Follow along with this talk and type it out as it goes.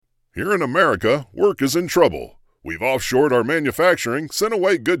Here in America, work is in trouble. We've offshored our manufacturing, sent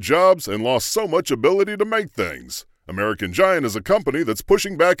away good jobs, and lost so much ability to make things. American Giant is a company that's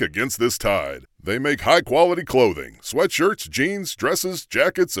pushing back against this tide. They make high-quality clothing, sweatshirts, jeans, dresses,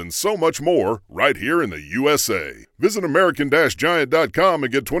 jackets, and so much more right here in the USA. Visit American-Giant.com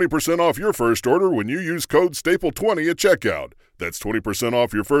and get 20% off your first order when you use code STAPLE20 at checkout. That's 20%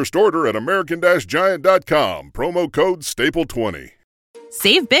 off your first order at American-Giant.com. Promo code STAPLE20.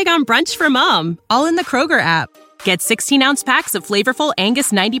 Save big on brunch for mom, all in the Kroger app. Get 16-ounce packs of flavorful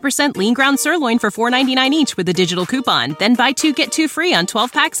Angus 90% lean ground sirloin for $4.99 each with a digital coupon. Then buy 2, get 2 free on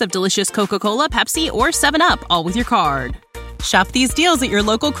 12 packs of delicious Coca-Cola, Pepsi, or 7-Up, all with your card. Shop these deals at your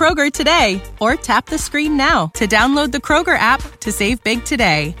local Kroger today, or tap the screen now to download the Kroger app to save big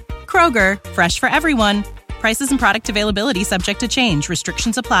today. Kroger, fresh for everyone. Prices and product availability subject to change.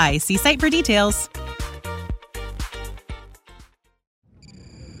 Restrictions apply. See site for details.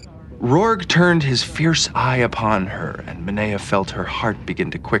 Rourke turned his fierce eye upon her, and Minea felt her heart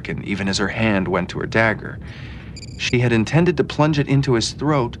begin to quicken, even as her hand went to her dagger. She had intended to plunge it into his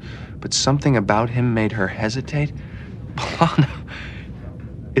throat, but something about him made her hesitate. B'Elanna,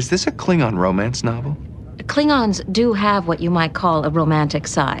 is this a Klingon romance novel? Klingons do have what you might call a romantic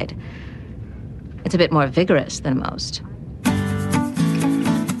side. It's a bit more vigorous than most.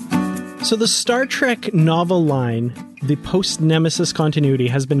 So the Star Trek novel line, the post-Nemesis continuity,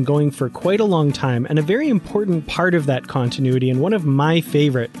 has been going for quite a long time, and a very important part of that continuity, and one of my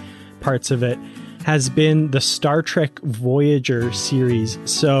favorite parts of it, has been the Star Trek Voyager series.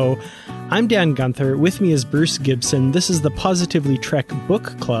 So I'm Dan Gunther. With me is Bruce Gibson. This is the Positively Trek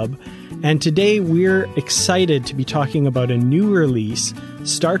Book Club, and today we're excited to be talking about a new release,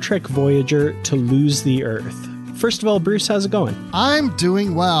 Star Trek Voyager: To Lose the Earth. First of all, Bruce, how's it going? I'm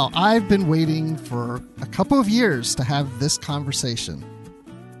doing well. I've been waiting for a couple of years to have this conversation.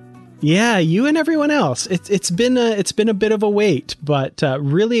 Yeah, you and everyone else. It's been a bit of a wait, but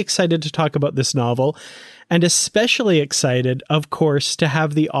really excited to talk about this novel, and especially excited, of course, to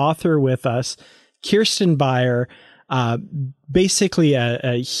have the author with us, Kirsten Beyer. Basically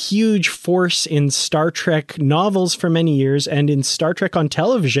a huge force in Star Trek novels for many years and in Star Trek on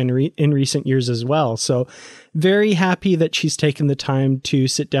television in recent years as well. So very happy that she's taken the time to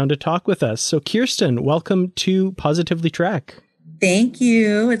sit down to talk with us. So Kirsten, welcome to Positively Trek. Thank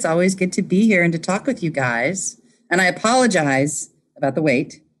you. It's always good to be here and to talk with you guys. And I apologize about the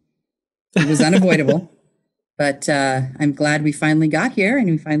wait. It was unavoidable. But I'm glad we finally got here and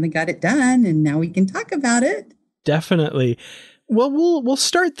we finally got it done. And now we can talk about it. Definitely. Well, we'll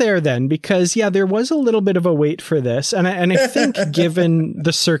start there then, because there was a little bit of a wait for this, and I think given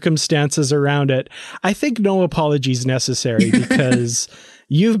the circumstances around it, I think no apologies necessary because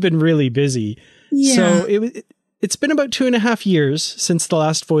you've been really busy. Yeah. So it's been about 2.5 years since the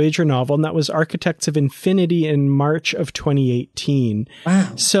last Voyager novel, and that was Architects of Infinity in March of 2018.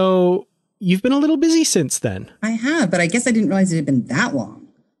 Wow. So you've been a little busy since then. I have, but I guess I didn't realize it had been that long.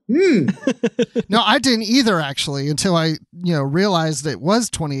 No, I didn't either, actually, until I, realized it was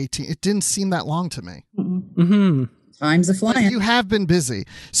 2018. It didn't seem that long to me. Mm-hmm. Time's a flying. You have been busy.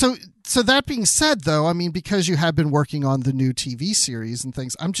 So that being said, though, I mean, because you have been working on the new TV series and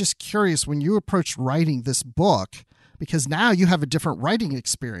things, I'm just curious, when you approached writing this book, because now you have a different writing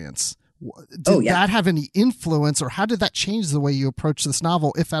experience, did that have any influence, or how did that change the way you approach this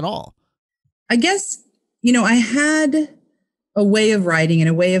novel, if at all? I guess, I had a way of writing and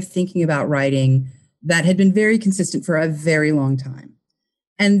a way of thinking about writing that had been very consistent for a very long time.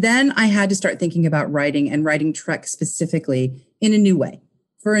 And then I had to start thinking about writing and writing Trek specifically in a new way,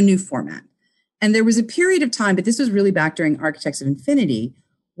 for a new format. And there was a period of time, but this was really back during Architects of Infinity,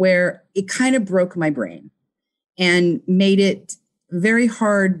 where it kind of broke my brain and made it very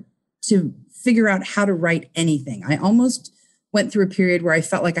hard to figure out how to write anything. I almost went through a period where I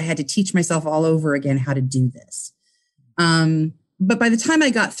felt like I had to teach myself all over again how to do this. But by the time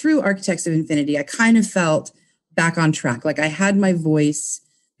I got through Architects of Infinity, I kind of felt back on track. Like I had my voice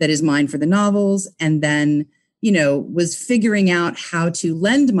that is mine for the novels, and then, was figuring out how to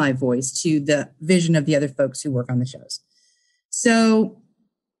lend my voice to the vision of the other folks who work on the shows. So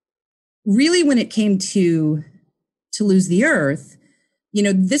really, when it came to Lose the Earth,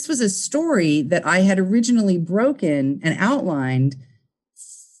 this was a story that I had originally broken and outlined,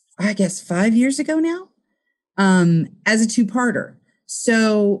 I guess, 5 years ago now. As a two-parter.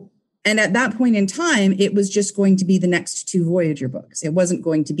 So, and at that point in time, it was just going to be the next 2 Voyager books. It wasn't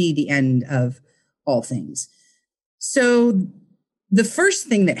going to be the end of all things. So the first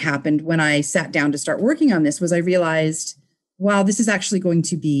thing that happened when I sat down to start working on this was I realized, wow, this is actually going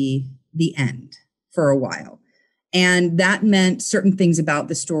to be the end for a while. And that meant certain things about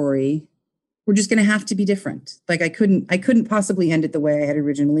the story were just going to have to be different. Like I couldn't possibly end it the way I had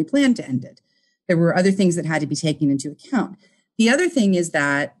originally planned to end it. There were other things that had to be taken into account. The other thing is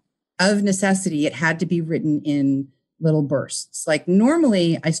that of necessity, it had to be written in little bursts. Like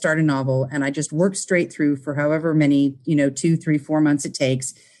normally I start a novel and I just work straight through for however many, 2, 3, 4 months it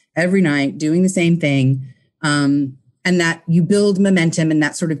takes every night doing the same thing. And that you build momentum and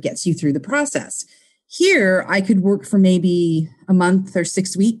that sort of gets you through the process. Here, I could work for maybe a month or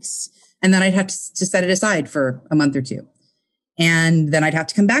 6 weeks, and then I'd have to set it aside for a month or two. And then I'd have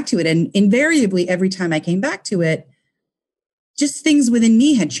to come back to it. And invariably, every time I came back to it, just things within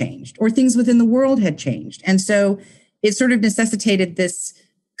me had changed or things within the world had changed. And so it sort of necessitated this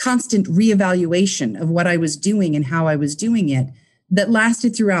constant reevaluation of what I was doing and how I was doing it that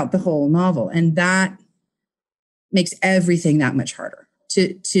lasted throughout the whole novel. And that makes everything that much harder.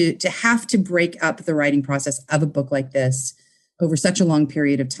 To have to break up the writing process of a book like this over such a long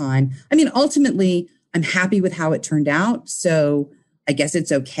period of time. I mean, ultimately, I'm happy with how it turned out. So I guess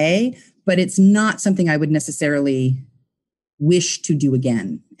it's okay, but it's not something I would necessarily wish to do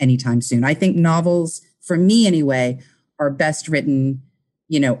again anytime soon. I think novels, for me anyway, are best written,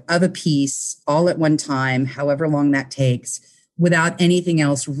 of a piece all at one time, however long that takes, without anything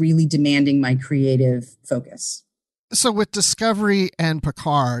else really demanding my creative focus. So with Discovery and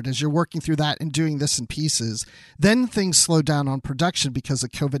Picard, as you're working through that and doing this in pieces, then things slowed down on production because of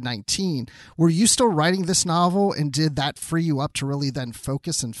COVID-19. Were you still writing this novel, and did that free you up to really then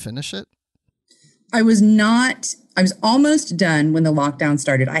focus and finish it? I was almost done when the lockdown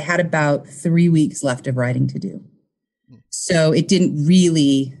started. I had about 3 weeks left of writing to do. So it didn't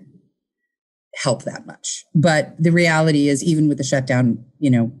really help that much. But the reality is, even with the shutdown,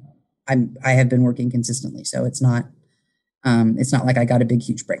 I have been working consistently. So it's not like I got a big,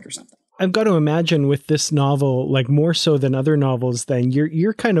 huge break or something. I've got to imagine with this novel, like more so than other novels, then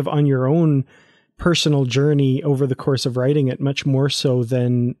you're kind of on your own personal journey over the course of writing it, much more so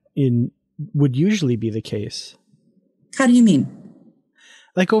than would usually be the case. How do you mean?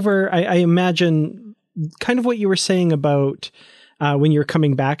 Like I imagine kind of what you were saying about when you're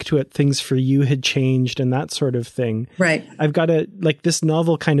coming back to it, things for you had changed and that sort of thing. Right. I've got this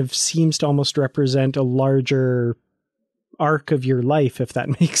novel kind of seems to almost represent a larger arc of your life, if that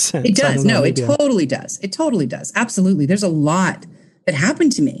makes sense. It does. No, it totally does. It totally does. Absolutely. There's a lot that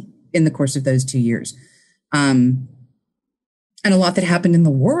happened to me in the course of those 2 years. And a lot that happened in the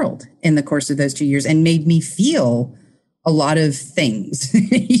world in the course of those 2 years and made me feel a lot of things,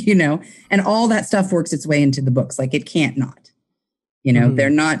 and all that stuff works its way into the books. Like it can't not, They're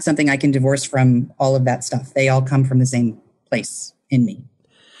not something I can divorce from all of that stuff. They all come from the same place in me.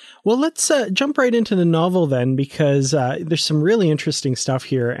 Well, let's jump right into the novel then, because there's some really interesting stuff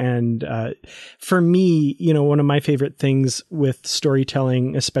here. And for me, one of my favorite things with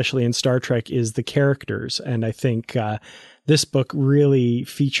storytelling, especially in Star Trek, is the characters. And I think this book really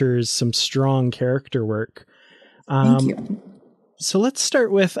features some strong character work. Thank you. So let's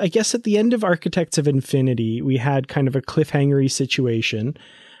start with, I guess at the end of Architects of Infinity, we had kind of a cliffhangery situation.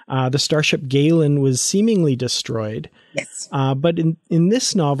 The starship Galen was seemingly destroyed. Yes. But in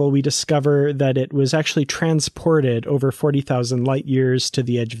this novel, we discover that it was actually transported over 40,000 light years to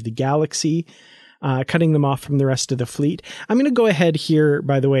the edge of the galaxy, cutting them off from the rest of the fleet. I'm going to go ahead here,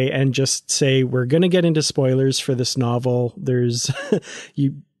 by the way, and just say we're going to get into spoilers for this novel.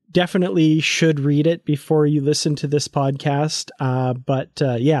 You definitely should read it before you listen to this podcast. But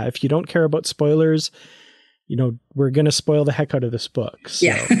if you don't care about spoilers, we're going to spoil the heck out of this book. So.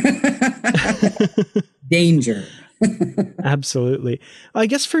 Yeah. Danger. Absolutely. I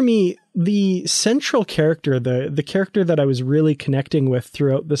guess for me, the central character, the character that I was really connecting with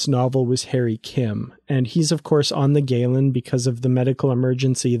throughout this novel was Harry Kim. And he's, of course, on the Galen because of the medical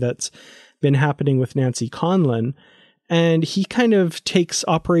emergency that's been happening with Nancy Conlon. And he kind of takes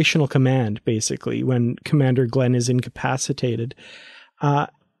operational command, basically, when Commander Glenn is incapacitated.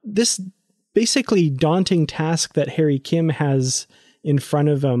 This basically daunting task that Harry Kim has in front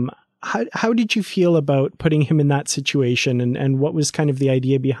of him, how did you feel about putting him in that situation? And what was kind of the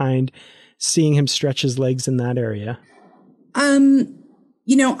idea behind seeing him stretch his legs in that area?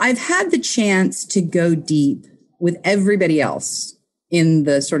 I've had the chance to go deep with everybody else in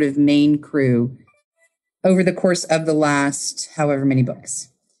the sort of main crew over the course of the last however many books.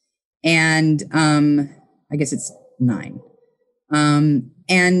 And I guess it's 9.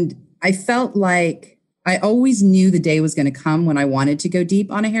 And I felt like I always knew the day was going to come when I wanted to go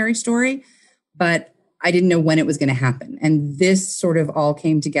deep on a Harry story, but I didn't know when it was going to happen. And this sort of all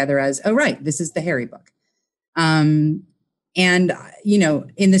came together as, oh, right, this is the Harry book. And, in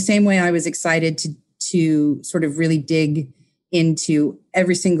the same way I was excited to sort of really dig into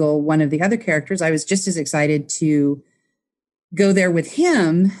every single one of the other characters, I was just as excited to go there with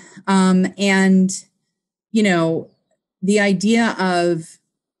him. And, you know, the idea of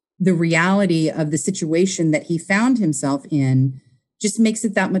the reality of the situation that he found himself in just makes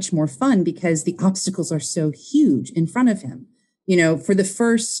it that much more fun because the obstacles are so huge in front of him. You know, for the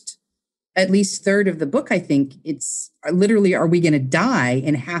first at least third of the book, I think it's literally, are we going to die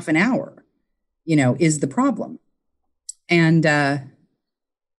in half an hour? You know, is the problem. And,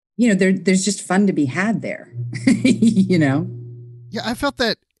 you know, there's just fun to be had there, you know? Yeah, I felt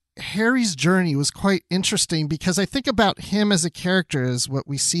that Harry's journey was quite interesting because I think about him as a character as what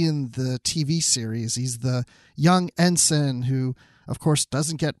we see in the TV series. He's the young ensign who, of course,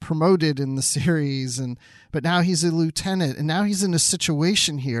 doesn't get promoted in the series, but now he's a lieutenant, and now he's in a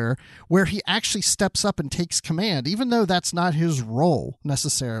situation here where he actually steps up and takes command, even though that's not his role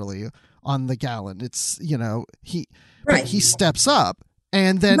necessarily on the Gallant. It's, you know, he steps up,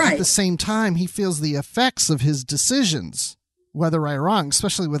 and then at the same time, he feels the effects of his decisions, whether right or wrong,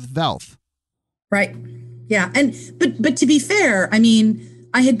 especially with Velth. Right. Yeah. And but to be fair, I mean,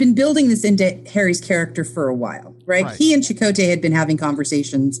 I had been building this into Harry's character for a while, right? He and Chakotay had been having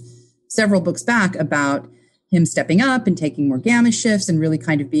conversations several books back about him stepping up and taking more gamma shifts and really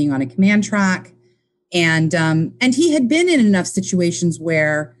kind of being on a command track. And he had been in enough situations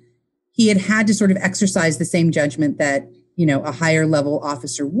where he had to sort of exercise the same judgment that, you know, a higher level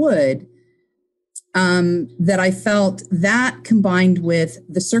officer would. That I felt that combined with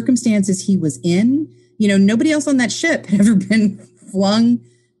the circumstances he was in, you know, nobody else on that ship had ever been flung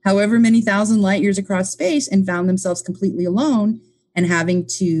however many thousand light years across space and found themselves completely alone and having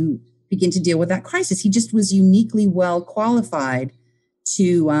to begin to deal with that crisis. He just was uniquely well qualified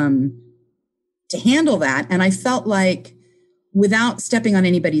to handle that. And I felt like, without stepping on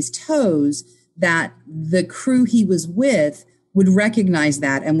anybody's toes, that the crew he was with would recognize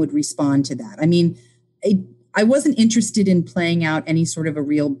that and would respond to that. I mean, I wasn't interested in playing out any sort of a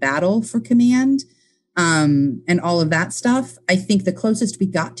real battle for command and all of that stuff. I think the closest we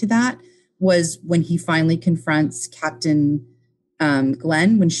got to that was when he finally confronts Captain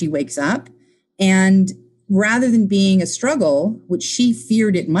Glenn when she wakes up. And rather than being a struggle, which she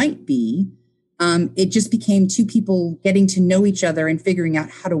feared it might be, it just became two people getting to know each other and figuring out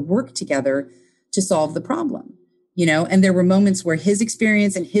how to work together to solve the problem. You know, and there were moments where his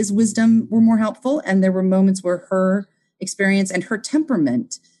experience and his wisdom were more helpful. And there were moments where her experience and her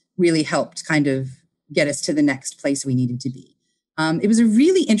temperament really helped kind of get us to the next place we needed to be. It was a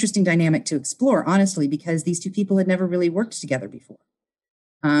really interesting dynamic to explore, honestly, because these two people had never really worked together before.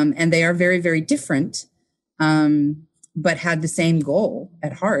 And they are very, very different, but had the same goal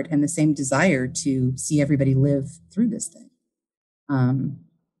at heart and the same desire to see everybody live through this thing.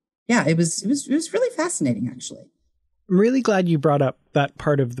 Yeah, it was really fascinating, actually. I'm really glad you brought up that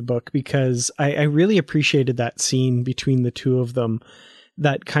part of the book because I really appreciated that scene between the two of them,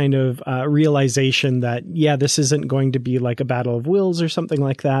 that kind of realization that, yeah, this isn't going to be like a battle of wills or something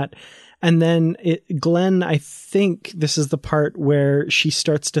like that. And then Glenn, I think this is the part where she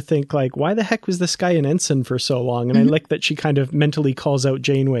starts to think like, why the heck was this guy an ensign for so long? And I like that she kind of mentally calls out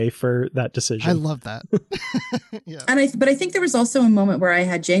Janeway for that decision. I love that. Yeah. But I think there was also a moment where I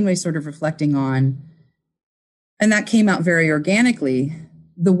had Janeway sort of reflecting on, and that came out very organically,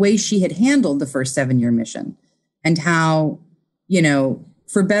 the way she had handled the first 7-year mission and how, you know,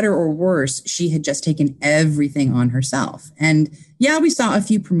 for better or worse, she had just taken everything on herself. And yeah, we saw a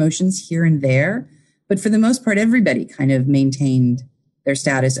few promotions here and there, but for the most part, everybody kind of maintained their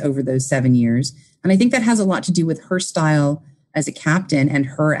status over those 7 years. And I think that has a lot to do with her style as a captain and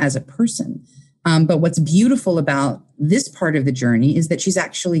her as a person. But what's beautiful about this part of the journey is that she's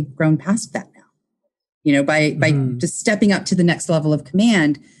actually grown past that now. You know, by just stepping up to the next level of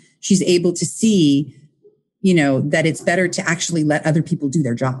command, she's able to see, you know, that it's better to actually let other people do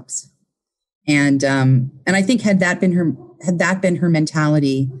their jobs. And I think had that been her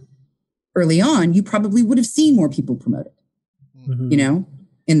mentality early on, you probably would have seen more people promoted, you know,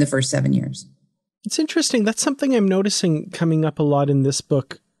 in the first 7 years. It's interesting. That's something I'm noticing coming up a lot in this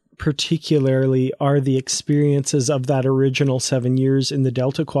book, particularly, are the experiences of that original 7 years in the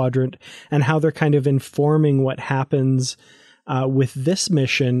Delta Quadrant and how they're kind of informing what happens with this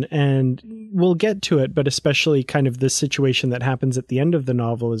mission. And we'll get to it, but especially kind of this situation that happens at the end of the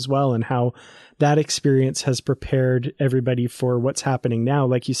novel as well, and how that experience has prepared everybody for what's happening now,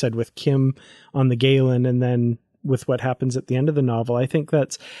 like you said, with Kim on the Galen, and then with what happens at the end of the novel. I think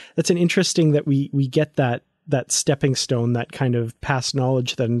that's an interesting that we get that stepping stone, that kind of past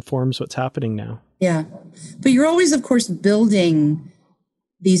knowledge that informs what's happening now. Yeah. But you're always, of course, building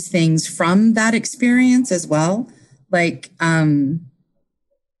these things from that experience as well. Like,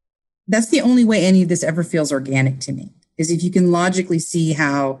 that's the only way any of this ever feels organic to me, is if you can logically see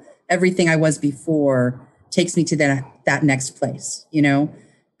how everything I was before takes me to that next place, you know?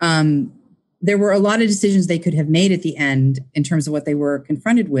 There were a lot of decisions they could have made at the end in terms of what they were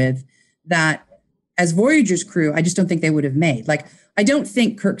confronted with that as Voyager's crew, I just don't think they would have made. Like, I don't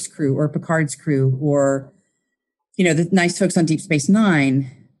think Kirk's crew or Picard's crew or, you know, the nice folks on Deep Space Nine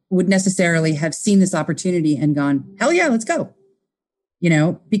would necessarily have seen this opportunity and gone, hell yeah, let's go. You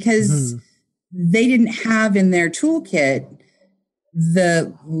know, because they didn't have in their toolkit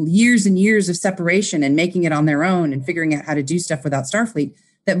the years and years of separation and making it on their own and figuring out how to do stuff without Starfleet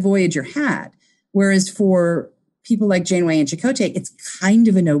that Voyager had. Whereas for people like Janeway and Chakotay, it's kind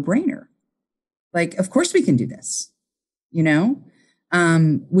of a no-brainer. Like, of course we can do this, you know,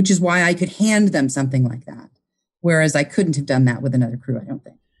 which is why I could hand them something like that. Whereas I couldn't have done that with another crew, I don't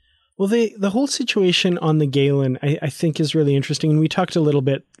think. Well, the whole situation on the Galen, I think, is really interesting. And we talked a little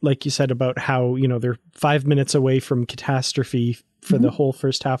bit, like you said, about how, you know, they're 5 minutes away from catastrophe for the whole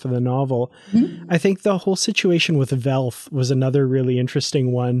first half of the novel. I think the whole situation with Velth was another really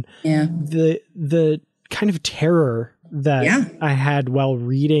interesting one. Yeah. The kind of terror that I had while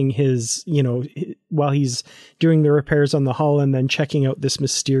reading his, you know, while he's doing the repairs on the hull and then checking out this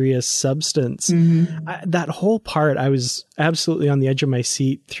mysterious substance. That whole part, I was absolutely on the edge of my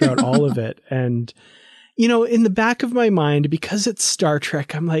seat throughout all of it. And, you know, in the back of my mind, because it's Star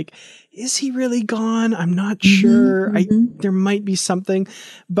Trek, I'm like, is he really gone? I'm not sure. There might be something,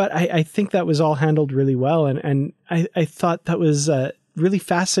 but I think that was all handled really well. And I thought that was really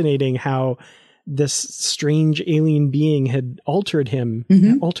fascinating how this strange alien being had altered him,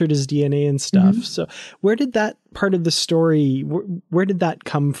 altered his DNA and stuff. So where did that part of the story, where did that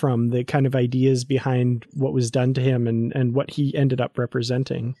come from? The kind of ideas behind what was done to him and what he ended up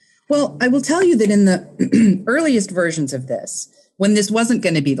representing? Well, I will tell you that in the earliest versions of this, when this wasn't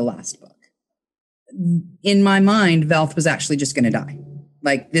going to be the last book, in my mind, Velth was actually just going to die.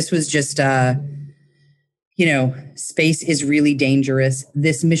 Like, this was just, you know, space is really dangerous.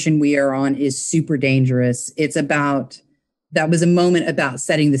 This mission we are on is super dangerous. That was a moment about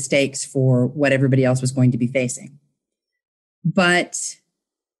setting the stakes for what everybody else was going to be facing. But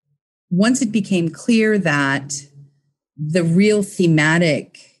once it became clear that the real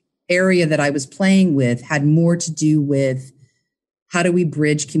thematic area that I was playing with had more to do with how do we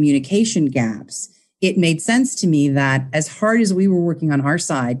bridge communication gaps, it made sense to me that as hard as we were working on our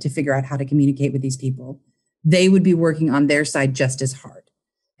side to figure out how to communicate with these people, they would be working on their side just as hard.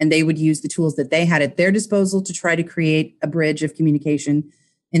 And they would use the tools that they had at their disposal to try to create a bridge of communication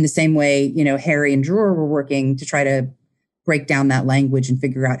in the same way, you know, Harry and Dror were working to try to break down that language and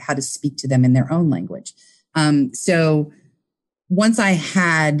figure out how to speak to them in their own language. So once I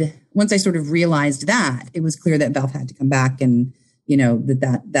sort of realized that, it was clear that Velth had to come back and, you know,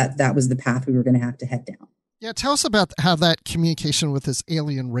 that was the path we were going to have to head down. Yeah, tell us about how that communication with this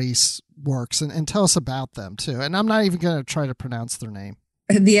alien race works, and tell us about them, too. And I'm not even going to try to pronounce their name.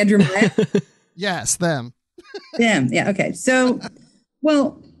 The Andromeda? Yes, them. Them, yeah, okay. So,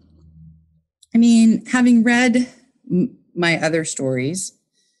 well, I mean, having read my other stories,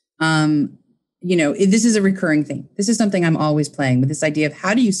 you know, this is a recurring theme. This is something I'm always playing with, this idea of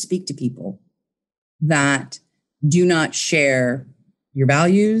how do you speak to people that do not share your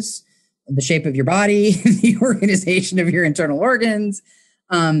values, the shape of your body, the organization of your internal organs,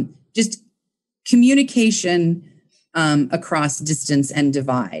 just communication across distance and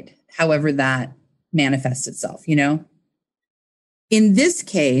divide, however that manifests itself, you know? In this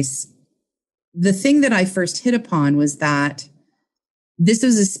case, the thing that I first hit upon was that this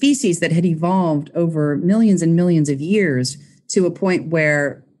was a species that had evolved over millions and millions of years to a point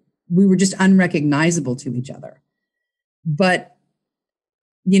where we were just unrecognizable to each other. But,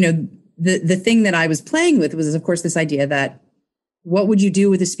 you know, the thing that I was playing with was, of course, this idea that what would you do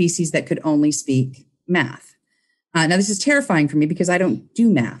with a species that could only speak math? Now, this is terrifying for me because I don't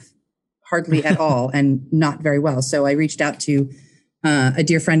do math hardly at all and not very well. So I reached out to a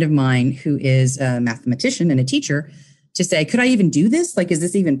dear friend of mine who is a mathematician and a teacher to say, could I even do this? Like, is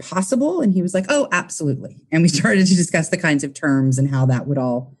this even possible? And he was like, oh, absolutely. And we started to discuss the kinds of terms and how that would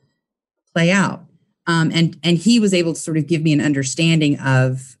all play out. And he was able to sort of give me an understanding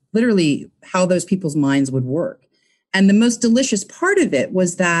of literally how those people's minds would work. And the most delicious part of it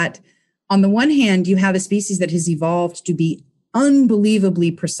was that on the one hand, you have a species that has evolved to be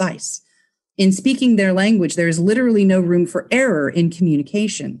unbelievably precise. In speaking their language, there is literally no room for error in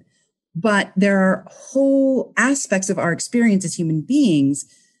communication. But there are whole aspects of our experience as human beings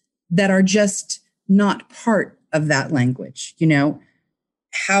that are just not part of that language, you know?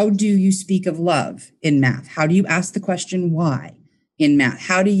 how do you speak of love in math? How do you ask the question why in math?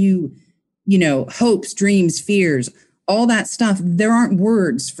 How do you, hopes, dreams, fears, all that stuff? There aren't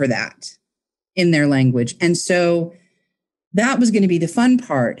words for that in their language. And so that was going to be the fun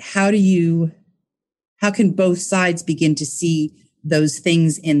part. How can both sides begin to see those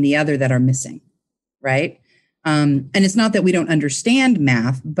things in the other that are missing, right? And it's not that we don't understand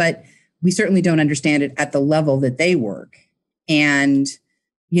math, but we certainly don't understand it at the level that they work. And,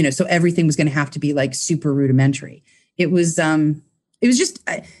 so everything was going to have to be like super rudimentary. It was just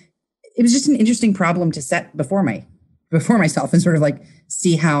an interesting problem to set before myself and sort of like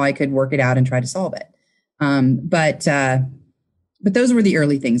see how I could work it out and try to solve it. But those were the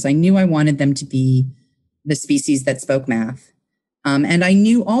early things. I knew I wanted them to be the species that spoke math. And I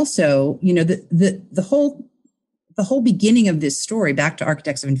knew also, the whole beginning of this story, back to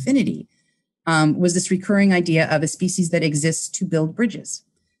Architects of Infinity, was this recurring idea of a species that exists to build bridges.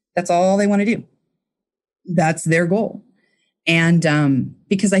 That's all they want to do. That's their goal. And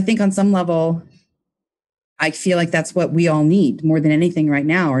because I think on some level, I feel like that's what we all need more than anything right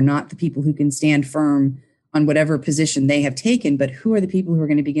now, are not the people who can stand firm on whatever position they have taken, but who are the people who are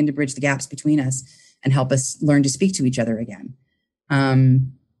going to begin to bridge the gaps between us and help us learn to speak to each other again.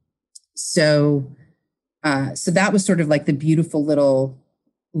 So that was sort of like the beautiful little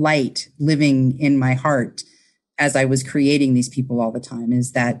light living in my heart as I was creating these people all the time,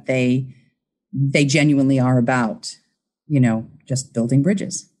 is that they genuinely are about, just building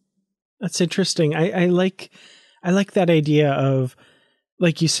bridges. That's interesting. I like that idea of,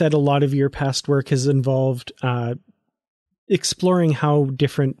 like you said, a lot of your past work has involved exploring how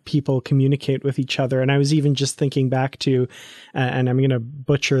different people communicate with each other. And I was even just thinking back to, and I'm going to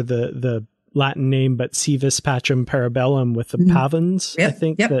butcher the Latin name, but Civis Pacem Parabellum with the pavans. Yep, I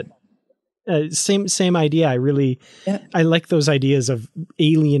think yep. that same idea. I like those ideas of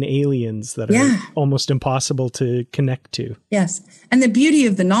aliens that are almost impossible to connect to. Yes. And the beauty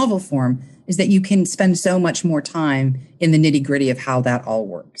of the novel form is that you can spend so much more time in the nitty gritty of how that all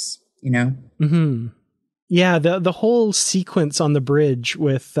works, Mm-hmm. Yeah. The whole sequence on the bridge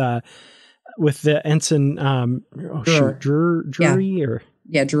with the ensign, Drury.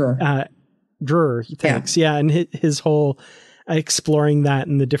 Drurer, thanks. Yeah. And his whole exploring that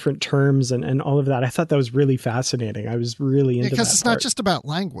and the different terms and all of that. I thought that was really fascinating. I was really into that. Because it's not just about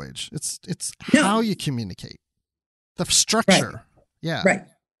language. It's how you communicate. The structure. Right. Yeah. Right.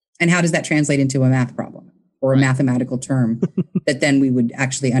 And how does that translate into a math problem or a mathematical term that then we would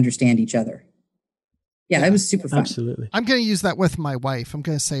actually understand each other? Yeah, it was super fun. Absolutely. I'm going to use that with my wife. I'm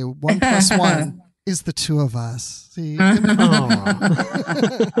going to say 1 + 1 is the two of us. See? But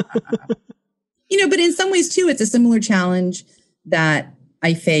in some ways too, it's a similar challenge that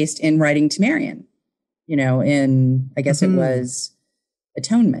I faced in writing Temerian, I guess it was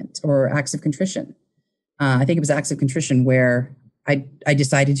Atonement or Acts of Contrition. I think it was Acts of Contrition, where I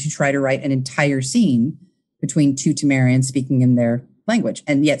decided to try to write an entire scene between two Temerians speaking in their language,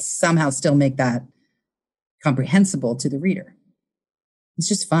 and yet somehow still make that comprehensible to the reader. It's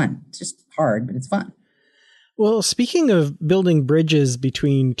just fun. It's just hard, but it's fun. Well, speaking of building bridges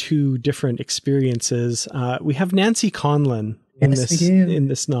between two different experiences, we have Nancy Conlon in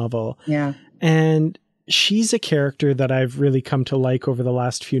this novel. Yeah. And she's a character that I've really come to like over the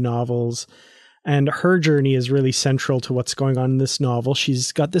last few novels. And her journey is really central to what's going on in this novel.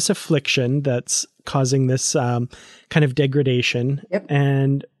 She's got this affliction that's causing this kind of degradation. Yep.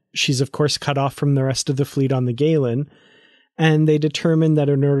 And she's, of course, cut off from the rest of the fleet on the Galen. And they determine that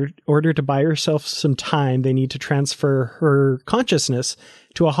in order to buy herself some time, they need to transfer her consciousness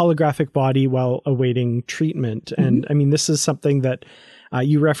to a holographic body while awaiting treatment. Mm-hmm. And I mean, this is something that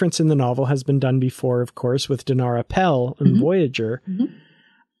you reference in the novel, has been done before, of course, with Dinara Pell in Voyager. Mm-hmm.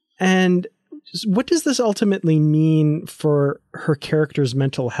 And what does this ultimately mean for her character's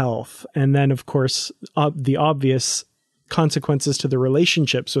mental health? And then, of course, the obvious consequences to the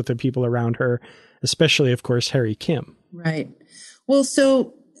relationships with the people around her, especially, of course, Harry Kim. Right. Well,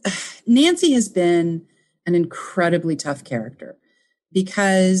 so Nancy has been an incredibly tough character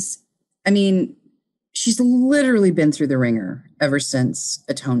because, I mean, she's literally been through the ringer ever since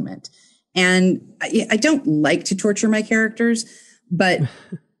Atonement. And I don't like to torture my characters, but,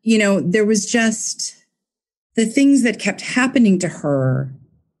 there was just the things that kept happening to her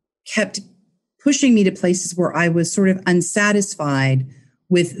kept pushing me to places where I was sort of unsatisfied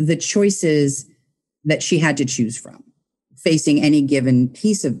with the choices that she had to choose from, facing any given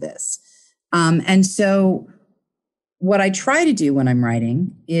piece of this. And so what I try to do when I'm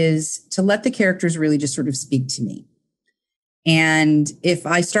writing is to let the characters really just sort of speak to me. And if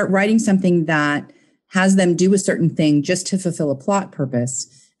I start writing something that has them do a certain thing just to fulfill a plot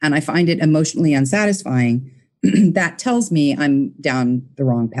purpose, and I find it emotionally unsatisfying, that tells me I'm down the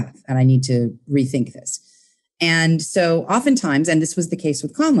wrong path and I need to rethink this. And so oftentimes, and this was the case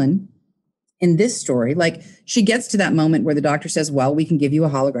with Conlon in this story, like she gets to that moment where the doctor says, well, we can give you a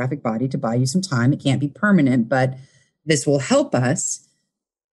holographic body to buy you some time. It can't be permanent, but this will help us.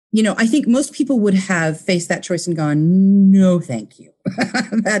 You know, I think most people would have faced that choice and gone, no, thank you.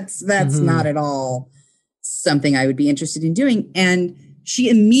 That's not at all something I would be interested in doing. And she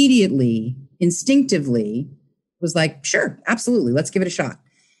immediately, instinctively was like, sure, absolutely, let's give it a shot.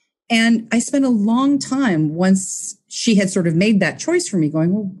 And I spent a long time once she had sort of made that choice for me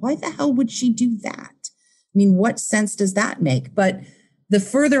going, well, why the hell would she do that? I mean, what sense does that make? But the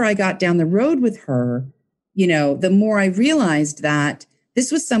further I got down the road with her, you know, the more I realized that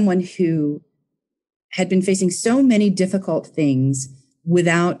this was someone who had been facing so many difficult things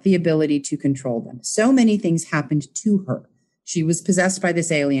without the ability to control them. So many things happened to her. She was possessed by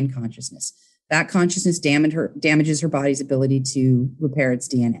this alien consciousness. That consciousness damages her body's ability to repair its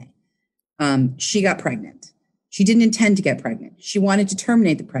DNA. She got pregnant. She didn't intend to get pregnant. She wanted to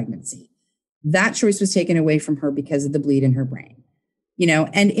terminate the pregnancy. That choice was taken away from her because of the bleed in her brain. You know,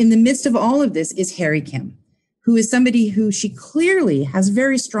 and in the midst of all of this is Harry Kim, who is somebody who she clearly has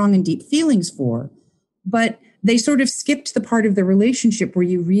very strong and deep feelings for, but they sort of skipped the part of the relationship where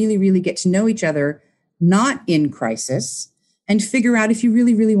you really, really get to know each other, not in crisis, and figure out if you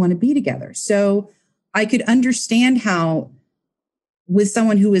really, really want to be together. So I could understand how with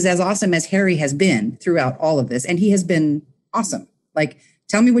someone who is as awesome as Harry has been throughout all of this, and he has been awesome. Like,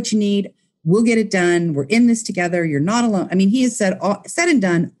 tell me what you need. We'll get it done. We're in this together. You're not alone. I mean, he has said and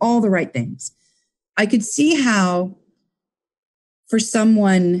done all the right things. I could see how for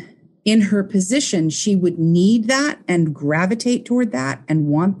someone in her position, she would need that and gravitate toward that and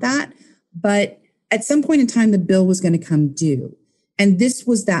want that. But at some point in time, the bill was going to come due. And this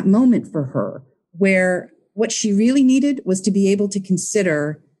was that moment for her where what she really needed was to be able to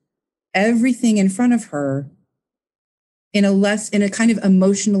consider everything in front of her in a kind of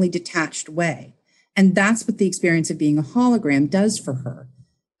emotionally detached way. And that's what the experience of being a hologram does for her.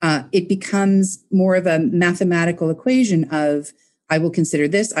 It becomes more of a mathematical equation of, I will consider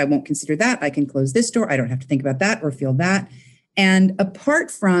this, I won't consider that, I can close this door, I don't have to think about that or feel that. And apart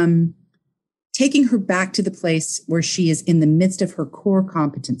from taking her back to the place where she is in the midst of her core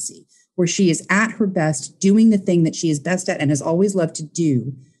competency, where she is at her best, doing the thing that she is best at and has always loved to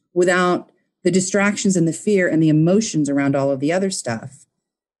do without the distractions and the fear and the emotions around all of the other stuff,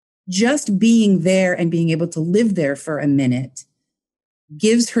 just being there and being able to live there for a minute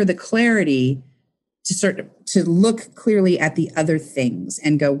gives her the clarity to look clearly at the other things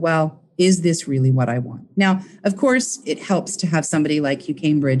and go, well, is this really what I want? Now, of course, it helps to have somebody like Hugh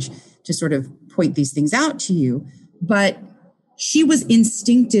Cambridge to sort of point these things out to you, but she was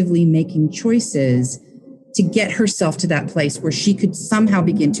instinctively making choices to get herself to that place where she could somehow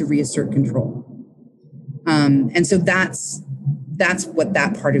begin to reassert control. And so that's what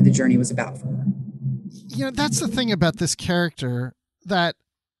that part of the journey was about for her. You know, that's the thing about this character that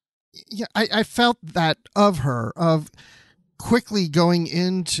I felt that of her, of quickly going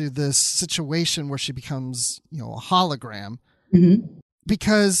into this situation where she becomes, you know, a hologram,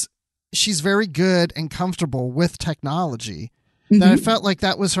 because she's very good and comfortable with technology. That I felt like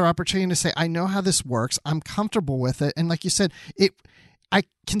that was her opportunity to say, I know how this works. I'm comfortable with it. And like you said, I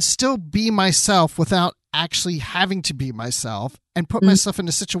can still be myself without actually having to be myself, and put myself in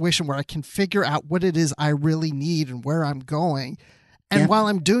a situation where I can figure out what it is I really need and where I'm going. And while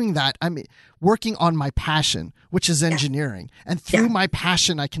I'm doing that, I'm working on my passion, which is engineering. And through my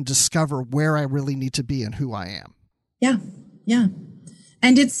passion, I can discover where I really need to be and who I am. Yeah. Yeah.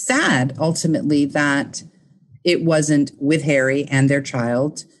 And it's sad ultimately that it wasn't with Harry and their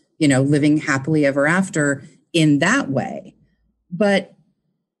child, you know, living happily ever after in that way. But,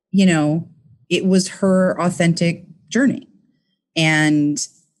 you know, it was her authentic journey. And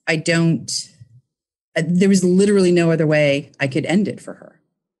there was literally no other way I could end it for her.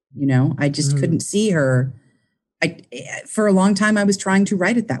 You know, I just couldn't see her. For a long time, I was trying to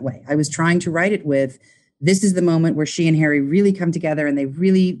write it that way. I was trying to write it with, this is the moment where she and Harry really come together and they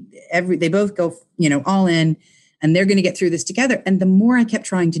both go, you know, all in, and they're going to get through this together. And the more I kept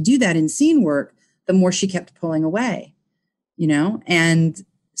trying to do that in scene work, the more she kept pulling away, you know? And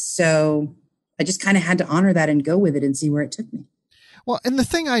so I just kind of had to honor that and go with it and see where it took me. Well, and the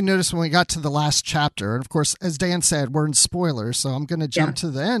thing I noticed when we got to the last chapter, and of course, as Dan said, we're in spoilers, so I'm going to jump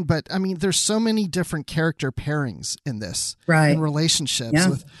to the end. But I mean, there's so many different character pairings in this, and relationships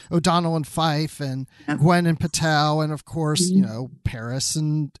with O'Donnell and Fife, and Gwen and Patel, and of course, you know, Paris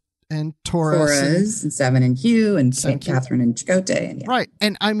and and Torres and Seven and Hugh and Catherine and Chakotay. And Right.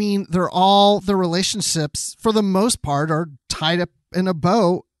 And I mean, the relationships for the most part are tied up in a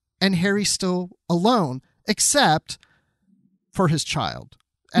bow, and Harry's still alone, except for his child.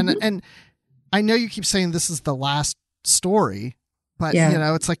 And I know you keep saying this is the last story, but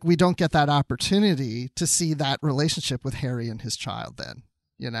it's like we don't get that opportunity to see that relationship with Harry and his child then,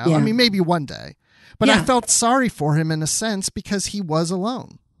 I mean, maybe one day, but I felt sorry for him in a sense because he was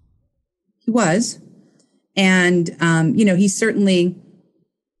alone. He was. And, he's certainly,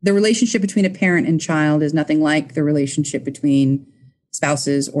 the relationship between a parent and child is nothing like the relationship between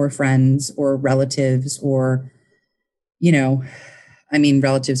spouses or friends or relatives or,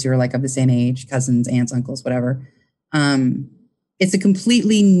 relatives who are like of the same age, cousins, aunts, uncles, whatever. It's a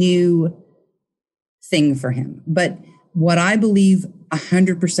completely new thing for him. But what I believe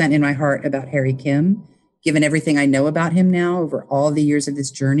 100% in my heart about Harry Kim, given everything I know about him now over all the years of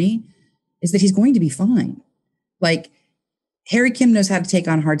this journey, is that he's going to be fine. Like, Harry Kim knows how to take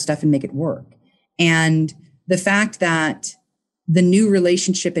on hard stuff and make it work. And the fact that the new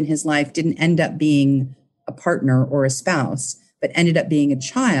relationship in his life didn't end up being a partner or a spouse, but ended up being a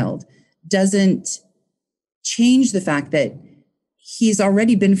child, doesn't change the fact that he's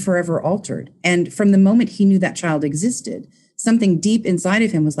already been forever altered. And from the moment he knew that child existed, something deep inside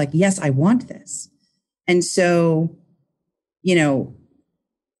of him was like, yes, I want this. And so,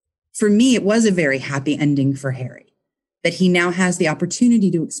 for me, it was a very happy ending for Harry, that he now has the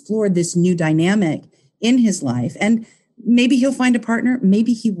opportunity to explore this new dynamic in his life. And maybe he'll find a partner,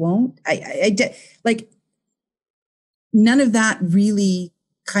 maybe he won't. None of that really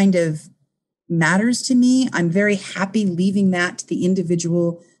kind of matters to me. I'm very happy leaving that to the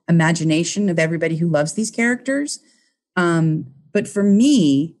individual imagination of everybody who loves these characters. But for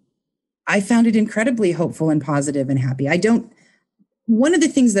me, I found it incredibly hopeful and positive and happy. One of the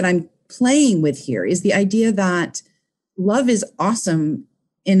things that I'm playing with here is the idea that love is awesome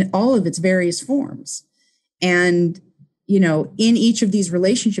in all of its various forms. And, in each of these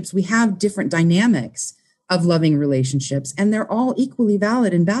relationships, we have different dynamics of loving relationships, and they're all equally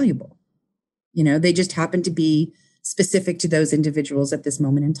valid and valuable. They just happen to be specific to those individuals at this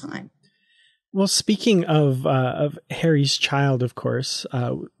moment in time. Well, speaking of Harry's child, of course,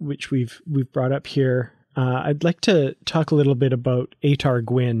 which we've brought up here, I'd like to talk a little bit about Atar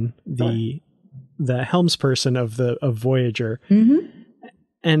Gwyn, the helmsperson of Voyager. Mm-hmm.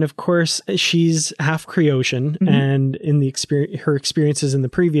 And of course, she's half Creosian, mm-hmm. and in her experiences in the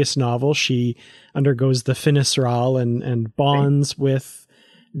previous novel, she undergoes the Finisral and bonds with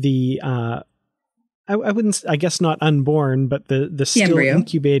the I guess not unborn, but the still embryo.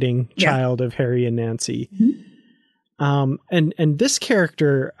 Incubating child of Harry and Nancy. Mm-hmm. And this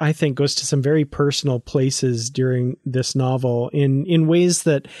character, I think, goes to some very personal places during this novel in ways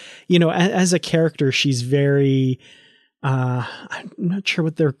that, as a character, she's very, I'm not sure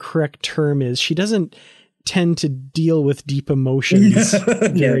what the correct term is. She doesn't tend to deal with deep emotions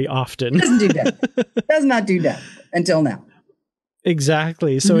very often. Doesn't do that. Does not do that until now.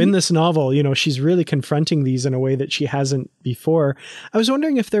 Exactly. So in this novel, she's really confronting these in a way that she hasn't before. I was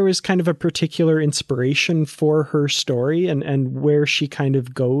wondering if there was kind of a particular inspiration for her story and where she kind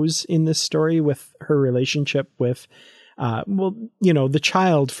of goes in this story with her relationship with, the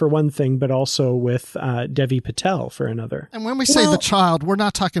child for one thing, but also with Devi Patel for another. And when we say the child, we're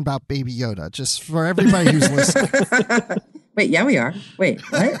not talking about Baby Yoda, just for everybody who's listening. Wait, yeah, we are. Wait,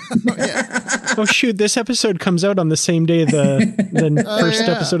 what? Oh, shoot. This episode comes out on the same day the first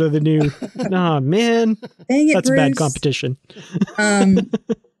episode of the new. Nah, man. Dang it, That's Bruce. bad competition.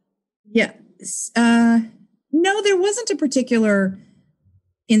 Yeah. No, there wasn't a particular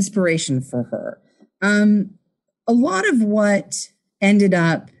inspiration for her. A lot of what ended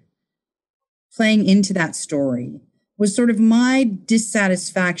up playing into that story was sort of my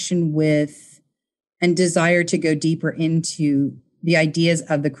dissatisfaction with and desire to go deeper into the ideas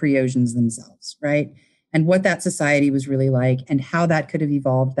of the Creosians themselves, right? And what that society was really like and how that could have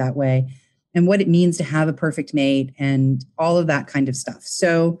evolved that way and what it means to have a perfect mate and all of that kind of stuff.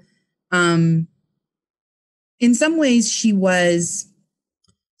 So in some ways, she was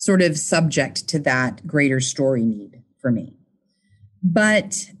sort of subject to that greater story need for me.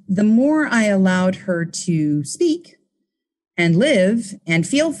 But the more I allowed her to speak and live and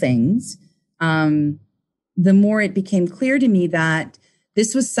feel things, the more it became clear to me that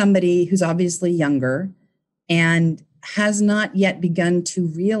this was somebody who's obviously younger and has not yet begun to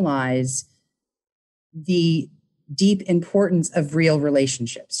realize the deep importance of real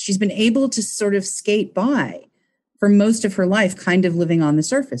relationships. She's been able to sort of skate by for most of her life, kind of living on the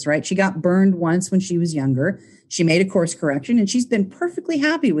surface, right? She got burned once when she was younger. She made a course correction, and she's been perfectly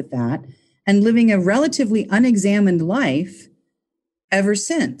happy with that and living a relatively unexamined life ever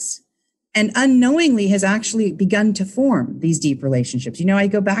since. And unknowingly has actually begun to form these deep relationships. You know, I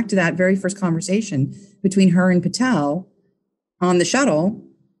go back to that very first conversation between her and Patel on the shuttle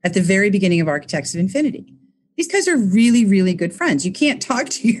at the very beginning of Architects of Infinity. These guys are really, really good friends. You can't talk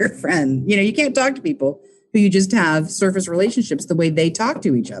to your friend. You know, you can't talk to people who you just have surface relationships the way they talk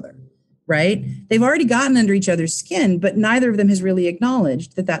to each other, right? They've already gotten under each other's skin, but neither of them has really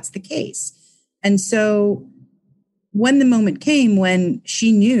acknowledged that that's the case. And so when the moment came when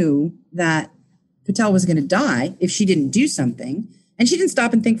she knew that Patel was going to die if she didn't do something, and she didn't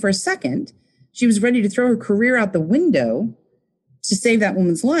stop and think for a second, she was ready to throw her career out the window to save that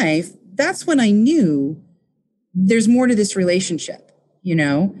woman's life, that's when I knew there's more to this relationship, you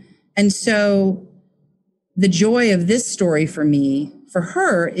know? And so the joy of this story for me, for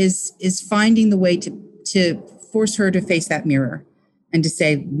her, is finding the way to force her to face that mirror and to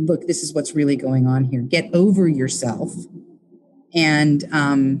say, look, this is what's really going on here. Get over yourself and,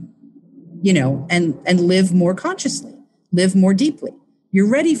 you know, and live more consciously, live more deeply. You're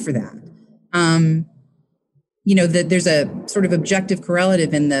ready for that. You know, there's a sort of objective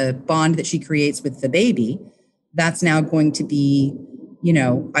correlative in the bond that she creates with the baby. That's now going to be, you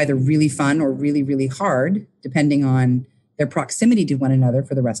know, either really fun or really, really hard, depending on their proximity to one another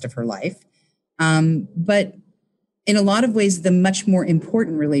for the rest of her life. But in a lot of ways, the much more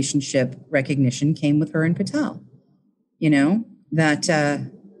important relationship recognition came with her and Patel, you know, that,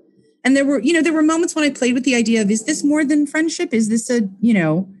 and there were moments when I played with the idea of, is this more than friendship? Is this a, you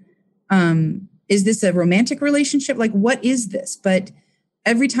know, is this a romantic relationship? Like, what is this? But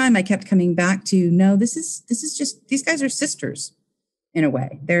every time I kept coming back to, no, this is just, these guys are sisters in a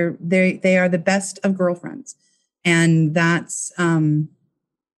way. They are the best of girlfriends. And that's,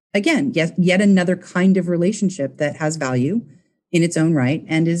 again, yet another kind of relationship that has value in its own right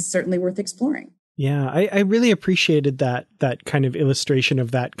and is certainly worth exploring. Yeah, I really appreciated that kind of illustration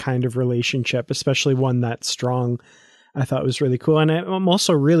of that kind of relationship, especially one that strong. I thought it was really cool. And I'm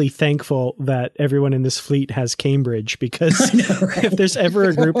also really thankful that everyone in this fleet has Cambridge, because know, right? If there's ever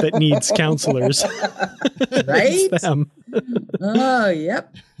a group that needs counselors, right? It's them. Oh,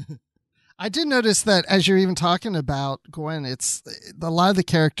 yep. I did notice that as you're even talking about Gwen, it's a lot of the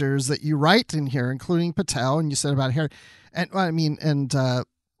characters that you write in here, including Patel, and you said about Harry, and I mean, and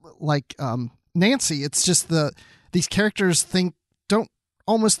Nancy. It's just these characters don't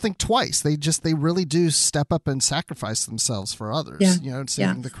almost think twice. They really do step up and sacrifice themselves for others. Yeah. You know,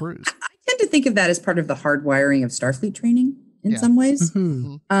 saving the crews. I tend to think of that as part of the hardwiring of Starfleet training in some ways,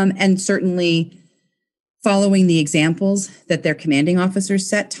 and certainly following the examples that their commanding officers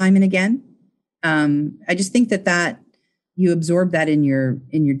set time and again. I just think that you absorb that in your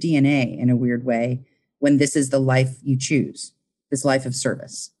DNA in a weird way when this is the life you choose, this life of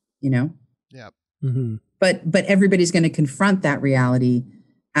service, you know? Yeah. Mm-hmm. But everybody's going to confront that reality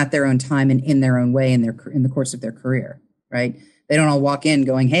at their own time and in their own way in the course of their career, right? They don't all walk in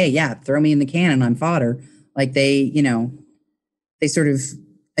going, hey, yeah, throw me in the cannon, I'm fodder. Like they sort of,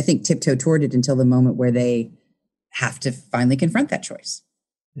 I think, tiptoe toward it until the moment where they have to finally confront that choice.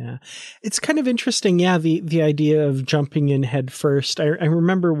 Yeah. It's kind of interesting. Yeah. The idea of jumping in head first. I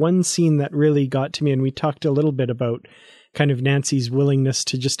remember one scene that really got to me, and we talked a little bit about kind of Nancy's willingness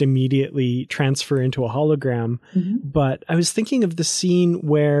to just immediately transfer into a hologram. Mm-hmm. But I was thinking of the scene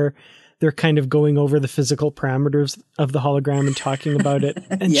where they're kind of going over the physical parameters of the hologram and talking about it.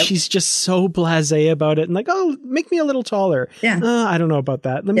 And she's just so blasé about it and like, oh, make me a little taller. Yeah. I don't know about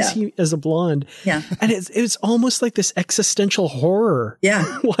that. Let me see as a blonde. Yeah. And it was almost like this existential horror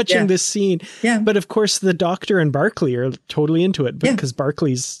watching this scene. Yeah. But of course, the Doctor and Barclay are totally into it because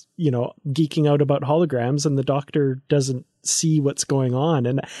Barclay's, geeking out about holograms and the Doctor doesn't see what's going on.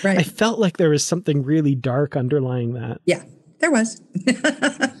 And I felt like there was something really dark underlying that. Yeah, there was.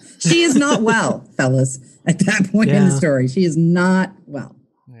 She is not well, fellas, at that point in the story. She is not well.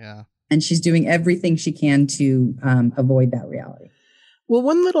 Yeah. And she's doing everything she can to avoid that reality. Well,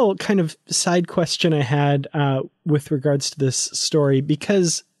 one little kind of side question I had with regards to this story,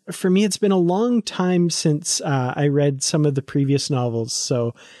 because for me, it's been a long time since I read some of the previous novels.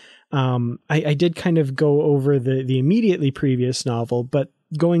 So I did kind of go over the immediately previous novel, but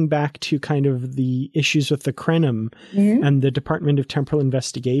going back to kind of the issues with the Krenim and the Department of Temporal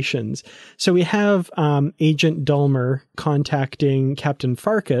Investigations. So we have Agent Dulmer contacting Captain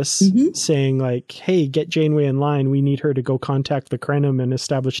Farkas saying like, hey, get Janeway in line. We need her to go contact the Krenim and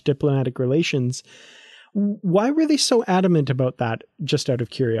establish diplomatic relations. Why were they so adamant about that, just out of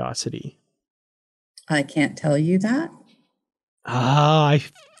curiosity? I can't tell you that. I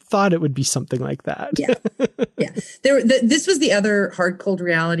thought it would be something like that. Yeah. This was the other hard, cold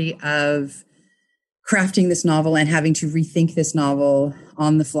reality of crafting this novel and having to rethink this novel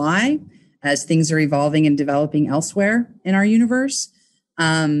on the fly as things are evolving and developing elsewhere in our universe.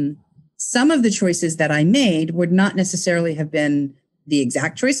 Some of the choices that I made would not necessarily have been the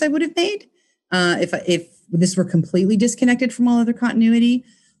exact choice I would have made if this were completely disconnected from all other continuity,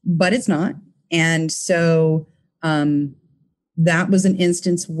 but it's not. And so that was an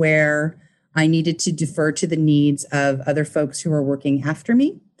instance where I needed to defer to the needs of other folks who are working after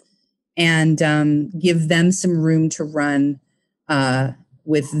me and give them some room to run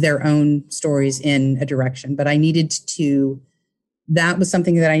with their own stories in a direction. But that was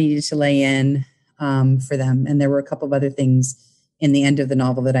something that I needed to lay in for them. And there were a couple of other things in the end of the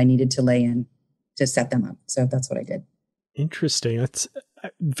novel that I needed to lay in to set them up. So that's what I did. Interesting. That's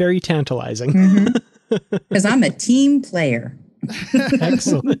very tantalizing. Because I'm a team player.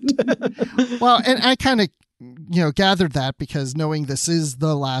 Excellent. Well, and I kind of, gathered that because knowing this is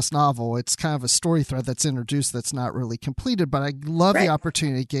the last novel, it's kind of a story thread that's introduced that's not really completed. But I love the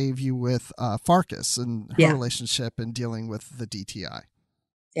opportunity it gave you with Farkas and her relationship and dealing with the DTI.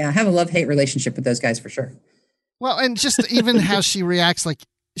 Yeah, I have a love-hate relationship with those guys for sure. Well, and just even how she reacts, like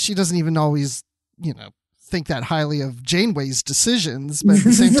she doesn't even always, think that highly of Janeway's decisions, but at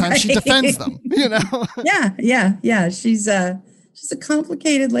the same time she defends them, Yeah. She's a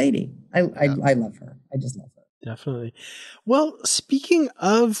complicated lady. I love her. I just love her. Definitely. Well, speaking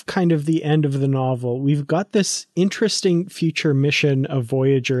of kind of the end of the novel, we've got this interesting future mission of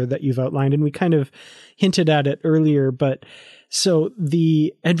Voyager that you've outlined, and we kind of hinted at it earlier, but so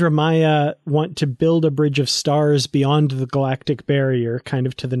the Edremia want to build a bridge of stars beyond the galactic barrier, kind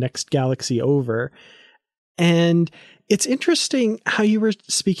of to the next galaxy over. And it's interesting how you were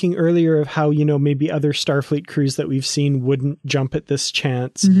speaking earlier of how, maybe other Starfleet crews that we've seen wouldn't jump at this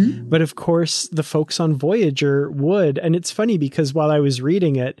chance. Mm-hmm. But of course, the folks on Voyager would. And it's funny because while I was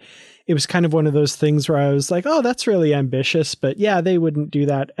reading it, it was kind of one of those things where I was like, oh, that's really ambitious. But yeah, they wouldn't do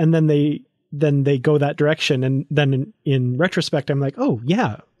that. And then they go that direction. And then in retrospect, I'm like, oh,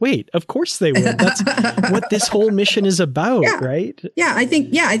 yeah, wait, of course they would. That's what this whole mission is about, right? Yeah, I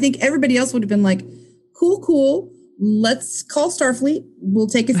think everybody else would have been like, cool. Let's call Starfleet. We'll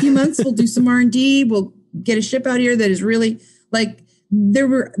take a few months. We'll do some R&D. We'll get a ship out here that is really like, there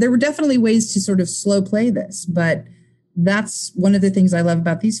were definitely ways to sort of slow play this, but that's one of the things I love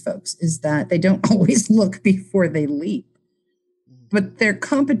about these folks is that they don't always look before they leap, but they're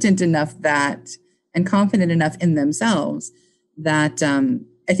competent enough and confident enough in themselves that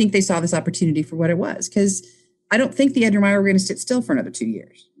I think they saw this opportunity for what it was. Because I don't think the Edremia were going to sit still for another 2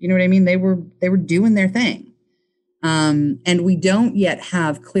 years. You know what I mean? They were doing their thing. And we don't yet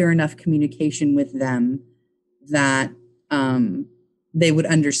have clear enough communication with them that they would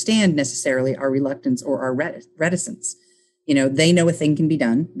understand necessarily our reluctance or our reticence. They know a thing can be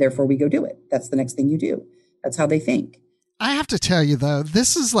done, therefore we go do it. That's the next thing you do. That's how they think. I have to tell you, though,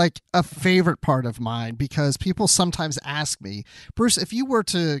 this is like a favorite part of mine because people sometimes ask me, Bruce, if you were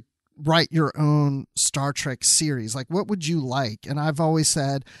to write your own Star Trek series, like what would you like? And I've always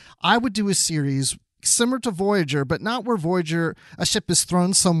said I would do a series similar to Voyager, but not where Voyager, a ship is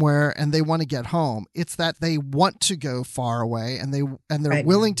thrown somewhere and they want to get home. It's that they want to go far away and they're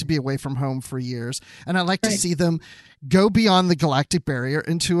willing to be away from home for years. And I like to see them go beyond the galactic barrier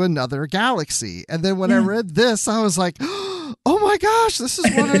into another galaxy. And then when I read this, I was like, oh my gosh, this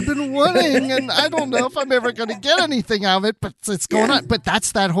is what I've been wanting. And I don't know if I'm ever going to get anything out of it, but it's going on. But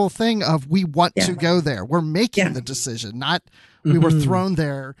that's that whole thing of we want to go there. We're making the decision, not we were thrown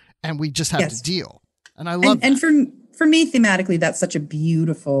there and we just have to deal. And I love and for me, thematically, that's such a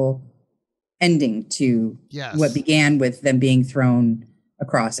beautiful ending to what began with them being thrown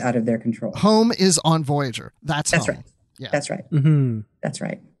across out of their control. Home is on Voyager. That's home. Right. Yeah. That's right. Mm-hmm. That's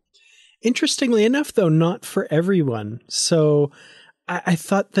right. Interestingly enough, though, not for everyone. So I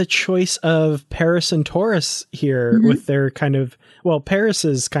thought the choice of Paris and Taurus here with their kind of, Paris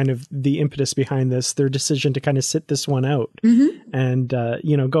is kind of the impetus behind this, their decision to kind of sit this one out and,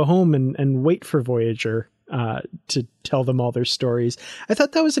 go home and wait for Voyager to tell them all their stories. I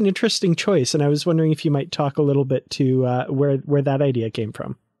thought that was an interesting choice. And I was wondering if you might talk a little bit to where that idea came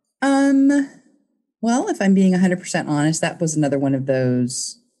from. Well, if I'm being 100% honest, that was another one of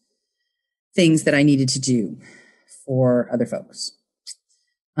those things that I needed to do for other folks.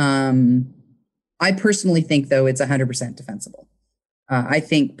 I personally think, though, it's 100% defensible. I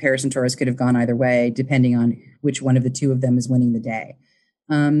think Paris and Taurus could have gone either way, depending on which one of the two of them is winning the day.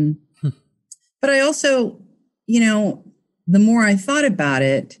 But I also, the more I thought about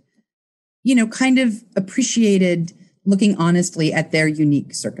it, kind of appreciated looking honestly at their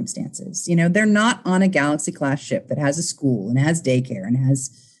unique circumstances. They're not on a Galaxy class ship that has a school and has daycare and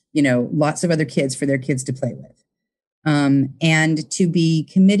has, lots of other kids for their kids to play with. And to be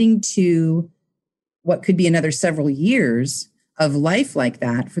committing to what could be another several years of life like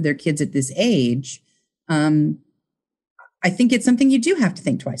that for their kids at this age, I think it's something you do have to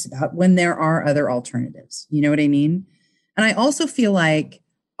think twice about when there are other alternatives. You know what I mean? And I also feel like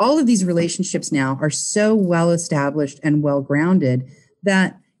all of these relationships now are so well established and well grounded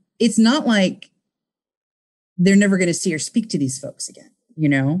that it's not like they're never going to see or speak to these folks again.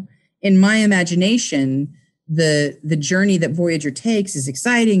 In my imagination, the journey that Voyager takes is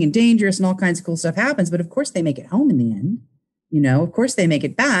exciting and dangerous and all kinds of cool stuff happens. But of course they make it home in the end, of course they make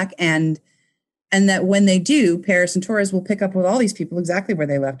it back. And that when they do, Paris and Torres will pick up with all these people exactly where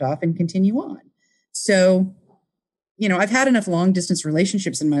they left off and continue on. So, I've had enough long distance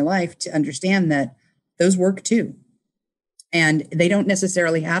relationships in my life to understand that those work too. And they don't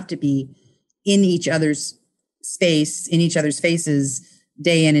necessarily have to be in each other's space, in each other's faces,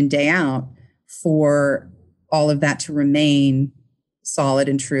 day in and day out for all of that to remain solid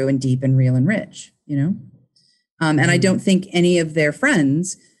and true and deep and real and rich, And I don't think any of their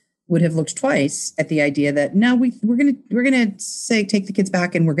friends would have looked twice at the idea that, no, we're going to say, take the kids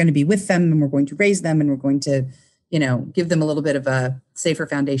back and we're going to be with them and we're going to raise them and we're going to, give them a little bit of a safer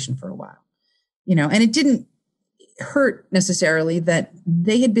foundation for a while, and it didn't hurt necessarily that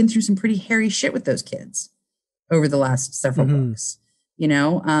they had been through some pretty hairy shit with those kids over the last several books,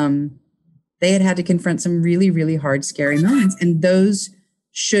 they had to confront some really, really hard, scary moments, and those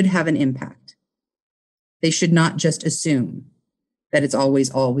should have an impact. They should not just assume that it's always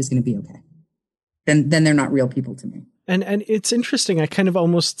going to be okay. Then they're not real people to me. And it's interesting. I kind of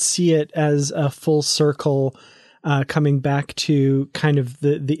almost see it as a full circle, coming back to kind of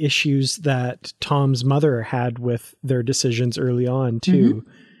the issues that Tom's mother had with their decisions early on too.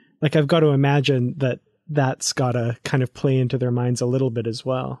 Like I've got to imagine that's got to kind of play into their minds a little bit as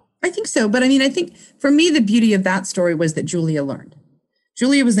well. I think so. But I think for me, the beauty of that story was that Julia learned.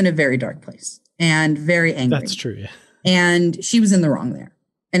 Julia was in a very dark place and very angry. That's true. Yeah. And she was in the wrong there.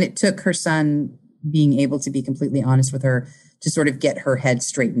 And it took her son being able to be completely honest with her to sort of get her head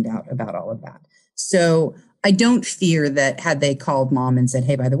straightened out about all of that. So I don't fear that had they called mom and said,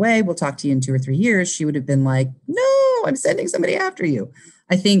 hey, by the way, we'll talk to you in 2 or 3 years, she would have been like, no, I'm sending somebody after you.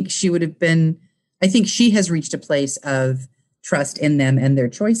 I think she has reached a place of trust in them and their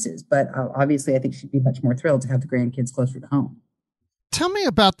choices. But obviously, I think she'd be much more thrilled to have the grandkids closer to home. Tell me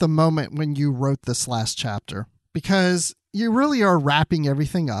about the moment when you wrote this last chapter, because you really are wrapping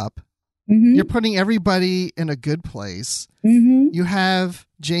everything up. You're putting everybody in a good place. You have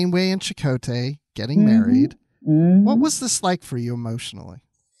Janeway and Chakotay getting married. What was this like for you emotionally?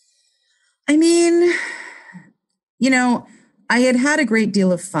 I had a great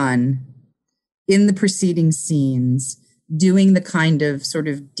deal of fun in the preceding scenes doing the kind of sort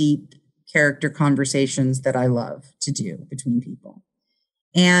of deep character conversations that I love to do between people.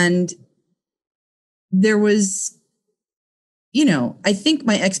 And there was, I think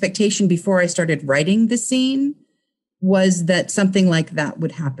my expectation before I started writing the scene was that something like that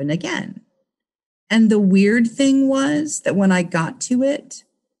would happen again. And the weird thing was that when I got to it,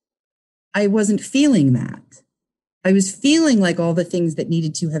 I wasn't feeling that. I was feeling like all the things that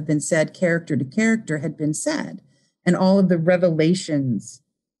needed to have been said character to character had been said. And all of the revelations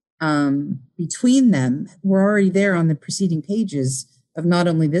between them were already there on the preceding pages of not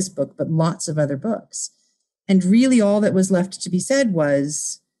only this book, but lots of other books. And really all that was left to be said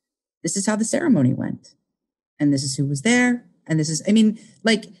was, this is how the ceremony went. And this is who was there. And this is,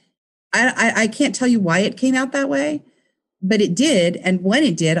 I can't tell you why it came out that way, but it did. And when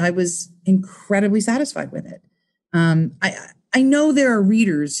it did, I was incredibly satisfied with it. I know there are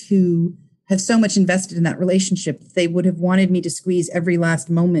readers who have so much invested in that relationship that they would have wanted me to squeeze every last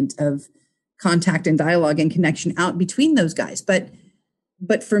moment of contact and dialogue and connection out between those guys.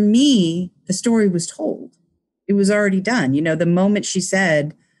 But for me, the story was told. It was already done. The moment she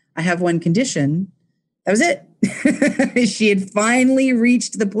said, I have one condition, that was it. She had finally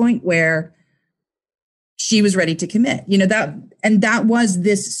reached the point where she was ready to commit. That was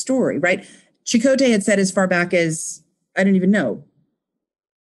this story, right? Chakotay had said as far back as, I don't even know,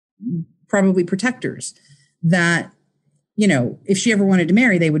 probably Protectors, that, if she ever wanted to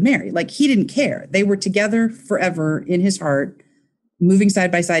marry, they would marry. Like, he didn't care. They were together forever in his heart, moving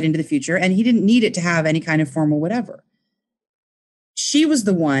side by side into the future, and he didn't need it to have any kind of formal whatever. She was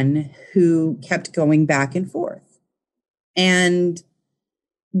the one who kept going back and forth. And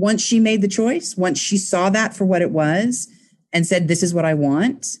once she made the choice, once she saw that for what it was and said, this is what I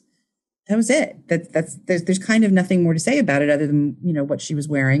want, that was it. There's kind of nothing more to say about it other than, what she was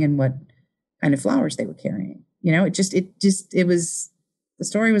wearing and what kind of flowers they were carrying. The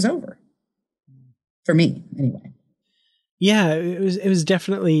story was over for me anyway. Yeah, it was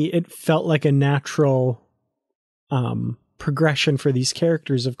definitely, it felt like a natural progression for these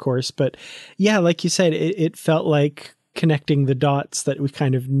characters, of course. But yeah, like you said, it felt like connecting the dots that we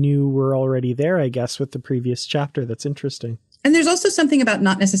kind of knew were already there, I guess, with the previous chapter. That's interesting. And there's also something about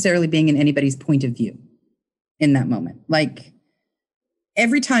not necessarily being in anybody's point of view in that moment. Like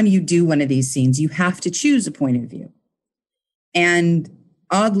every time you do one of these scenes, you have to choose a point of view. And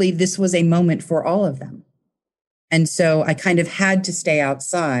oddly, this was a moment for all of them. And so I kind of had to stay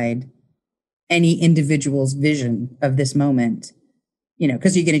outside any individual's vision of this moment,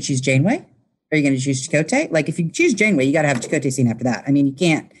 because you're going to choose Janeway. Are you going to choose Chakotay? Like if you choose Janeway, you got to have a Chakotay scene after that. I mean, you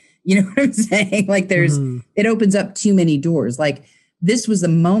can't, you know what I'm saying? Like it opens up too many doors. Like this was the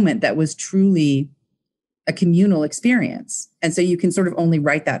moment that was truly a communal experience. And so you can sort of only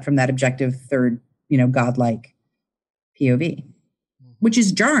write that from that objective third, godlike POV, which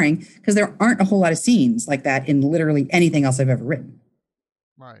is jarring because there aren't a whole lot of scenes like that in literally anything else I've ever written.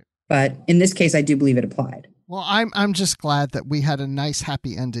 Right. But in this case, I do believe it applied. Well, I'm just glad that we had a nice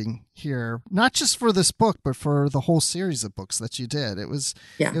happy ending here, not just for this book, but for the whole series of books that you did. It was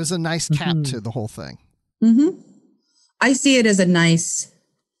a nice cap to the whole thing. Mm-hmm. I see it as a nice,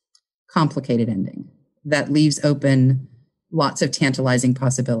 complicated ending that leaves open lots of tantalizing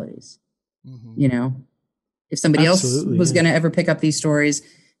possibilities. Mm-hmm. If somebody else was going to ever pick up these stories,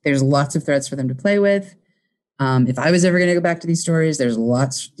 there's lots of threads for them to play with. If I was ever going to go back to these stories, there's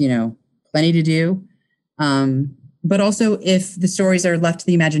lots, plenty to do. But also if the stories are left to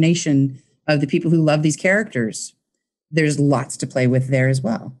the imagination of the people who love these characters, there's lots to play with there as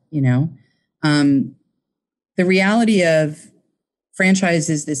well. The reality of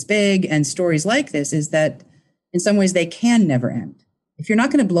franchises this big and stories like this is that in some ways they can never end. If you're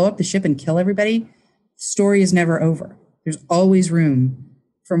not going to blow up the ship and kill everybody, the story is never over. There's always room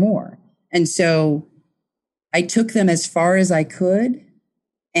for more. And so I took them as far as I could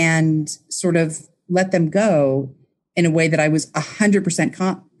and sort of let them go in a way that I was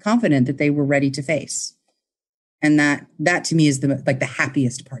 100% confident that they were ready to face. And that to me is the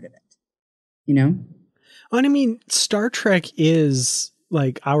happiest part of it, And I mean, Star Trek is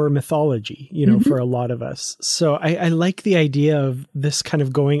like our mythology, for a lot of us. So I like the idea of this kind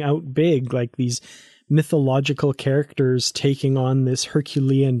of going out big, like these mythological characters taking on this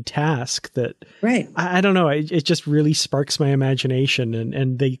Herculean task that, right. I don't know. It just really sparks my imagination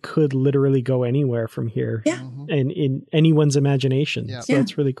and they could literally go anywhere from here. Yeah. And in anyone's imagination. Yeah. So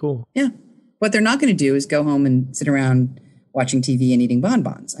it's really cool. Yeah. What they're not going to do is go home and sit around watching TV and eating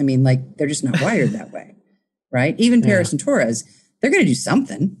bonbons. I mean, like they're just not wired that way. Right. Even Paris and Torres, they're going to do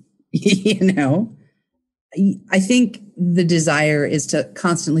something, I think the desire is to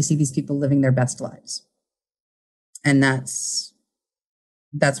constantly see these people living their best lives. And that's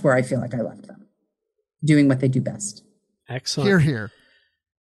where I feel like I left them, doing what they do best. Excellent. Hear.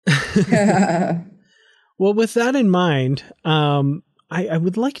 Well, with that in mind, I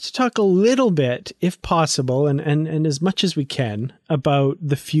would like to talk a little bit, if possible, and as much as we can, about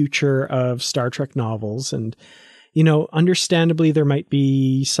the future of Star Trek novels. And understandably, there might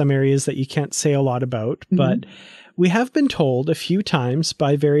be some areas that you can't say a lot about, but we have been told a few times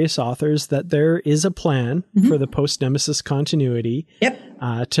by various authors that there is a plan for the post-Nemesis continuity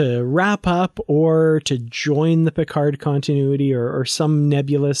to wrap up or to join the Picard continuity or some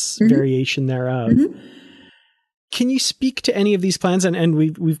nebulous variation thereof. Can you speak to any of these plans? And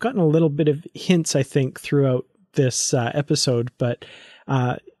we've gotten a little bit of hints, I think, throughout this episode, but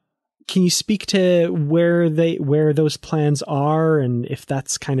can you speak to where those plans are and if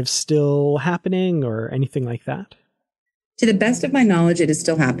that's kind of still happening or anything like that? To the best of my knowledge, it is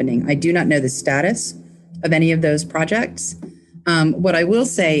still happening. I do not know the status of any of those projects. What I will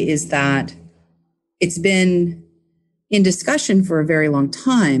say is that it's been in discussion for a very long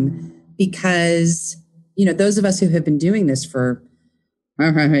time because, those of us who have been doing this for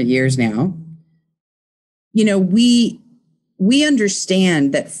years now, we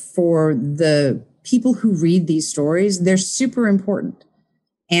understand that for the people who read these stories, they're super important.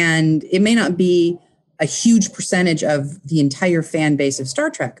 And it may not be a huge percentage of the entire fan base of Star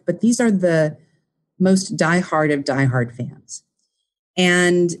Trek, but these are the most diehard of diehard fans.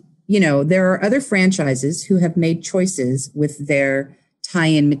 And, there are other franchises who have made choices with their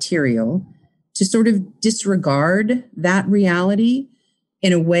tie-in material to sort of disregard that reality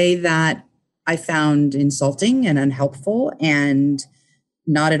in a way that I found insulting and unhelpful and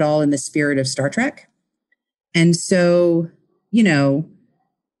not at all in the spirit of Star Trek. And so,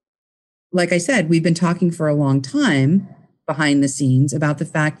 like I said, we've been talking for a long time behind the scenes about the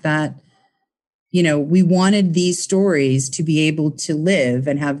fact that, you know, we wanted these stories to be able to live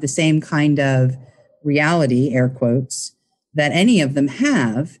and have the same kind of reality, air quotes, that any of them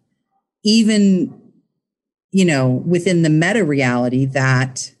have, even, you know, within the meta reality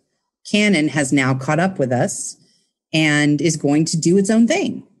that canon has now caught up with us and is going to do its own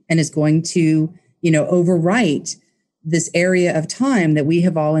thing and is going to, you know, overwrite this area of time that we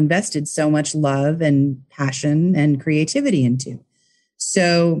have all invested so much love and passion and creativity into.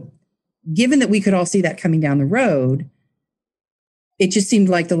 So given that we could all see that coming down the road, it just seemed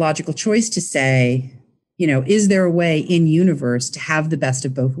like the logical choice to say, you know, is there a way in universe to have the best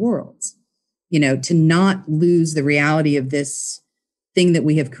of both worlds? You know, to not lose the reality of this thing that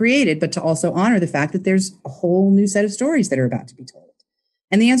we have created, but to also honor the fact that there's a whole new set of stories that are about to be told.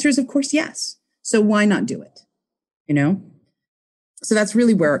 And the answer is, of course, yes. So why not do it? You know? So that's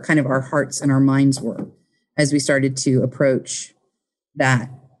really where kind of our hearts and our minds were as we started to approach that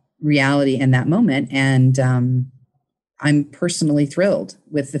reality and that moment. And I'm personally thrilled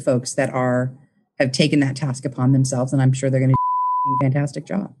with the folks that have taken that task upon themselves, and I'm sure they're going to do a fantastic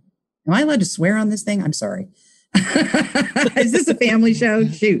job. Am I allowed to swear on this thing? I'm sorry. Is this a family show?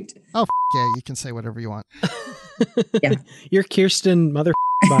 Shoot. Oh, yeah, you can say whatever you want. Yeah. You're Kirsten mother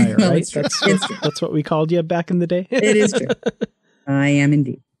buyer, Well, right? it's true. That's what we called you back in the day. It is true. I am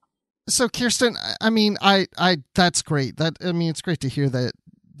indeed. So Kirsten, I mean, I that's great. It's great to hear that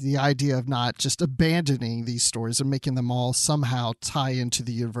the idea of not just abandoning these stories and making them all somehow tie into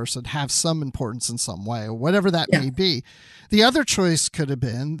the universe and have some importance in some way, or whatever that may be. The other choice could have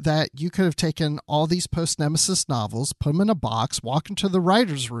been that you could have taken all these post-Nemesis novels, put them in a box, walk into the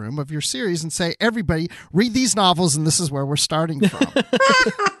writer's room of your series and say, everybody, read these novels and this is where we're starting from.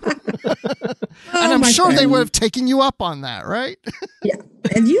 And I'm sure they would have taken you up on that, right? Yeah.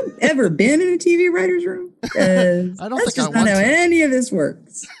 Have you ever been in a TV writer's room? I don't think I want not how to. any of this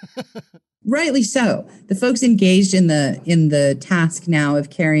works. Rightly so. The folks engaged in the task now of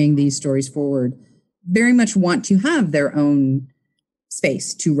carrying these stories forward very much want to have their own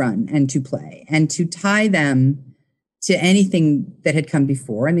space to run and to play and to tie them to anything that had come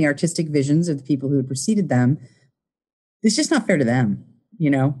before and the artistic visions of the people who had preceded them. It's just not fair to them, you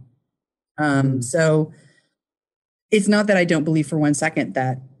know? So it's not that I don't believe for one second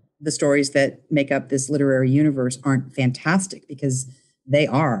that the stories that make up this literary universe aren't fantastic, because they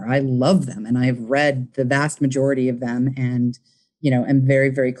are. I love them, and I've read the vast majority of them, and, you know, am very,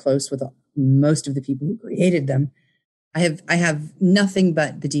 very close with most of the people who created them. I have nothing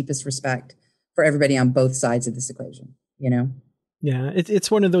but the deepest respect for everybody on both sides of this equation, you know? Yeah,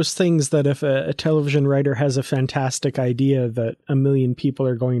 it's one of those things that if a television writer has a fantastic idea that 1 million people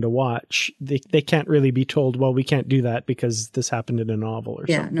are going to watch, they can't really be told, well, we can't do that because this happened in a novel or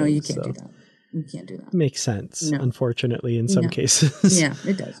something. Yeah, no, you can't do that. You can't do that. Makes sense, No. unfortunately, in some cases. Yeah,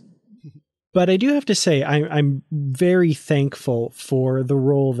 it does. But I do have to say, I'm very thankful for the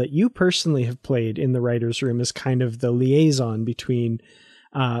role that you personally have played in the writer's room as kind of the liaison between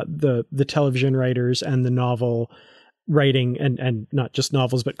the television writers and the novel writing, and not just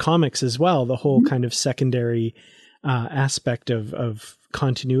novels, but comics as well, the whole kind of secondary aspect of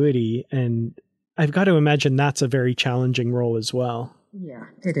continuity. And I've got to imagine that's a very challenging role as well. Yeah,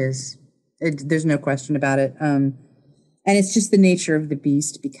 it is. There's no question about it. And it's just the nature of the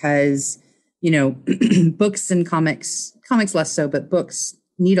beast, because, you know, books and comics less so, but books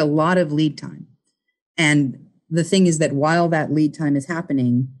need a lot of lead time. And the thing is that while that lead time is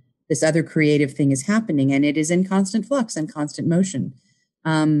happening, this other creative thing is happening, and it is in constant flux and constant motion.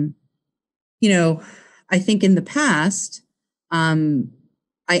 You know, I think in the past,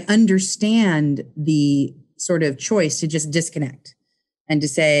 I understand the sort of choice to just disconnect and to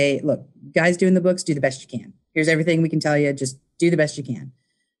say, look, guys doing the books, do the best you can. Here's everything we can tell you. Just do the best you can.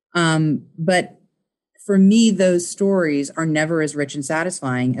 But for me, those stories are never as rich and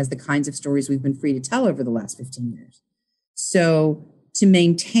satisfying as the kinds of stories we've been free to tell over the last 15 years. So to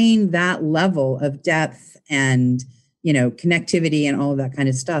maintain that level of depth and, you know, connectivity and all of that kind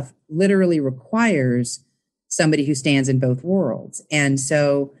of stuff literally requires somebody who stands in both worlds. And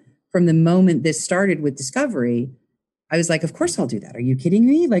so from the moment this started with Discovery, I was like, of course I'll do that. Are you kidding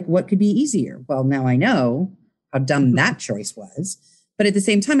me? Like, what could be easier? Well, now I know how dumb that choice was. But at the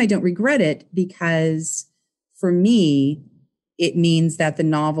same time, I don't regret it, because for me, it means that the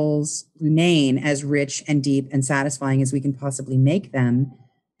novels remain as rich and deep and satisfying as we can possibly make them.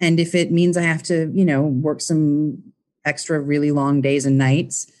 And if it means I have to, you know, work some extra really long days and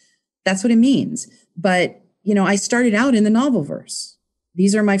nights, that's what it means. But, you know, I started out in the novel verse.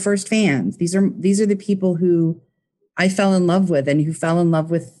 These are my first fans. These are the people who I fell in love with and who fell in love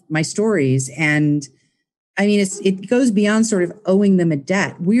with my stories. And I mean, it goes beyond sort of owing them a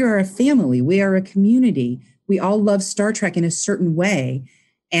debt. We are a family. We are a community. We all love Star Trek in a certain way.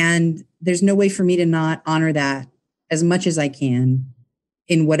 And there's no way for me to not honor that as much as I can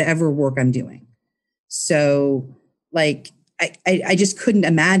in whatever work I'm doing. So like, I just couldn't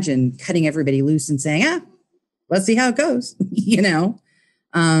imagine cutting everybody loose and saying, let's see how it goes, you know?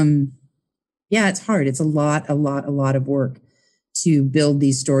 Yeah, it's hard. It's a lot of work to build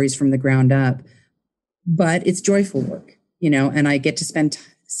these stories from the ground up, but it's joyful work, you know, and I get to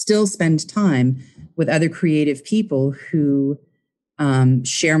still spend time with other creative people who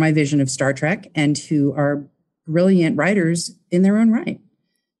share my vision of Star Trek and who are brilliant writers in their own right.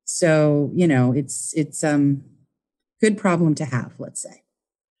 So, you know, it's good problem to have, let's say.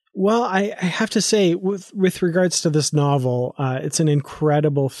 Well, I have to say, with regards to this novel, it's an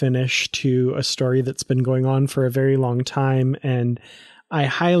incredible finish to a story that's been going on for a very long time, and I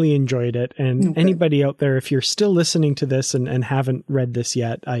highly enjoyed it. And anybody out there, if you're still listening to this and haven't read this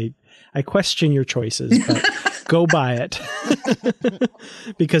yet, I question your choices, but go buy it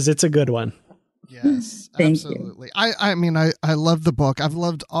because it's a good one. Yes, Thank absolutely. You. I mean, I love the book. I've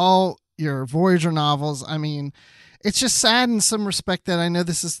loved all your Voyager novels. I mean, it's just sad in some respect that I know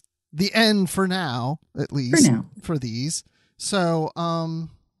this is the end for now, at least for these. So,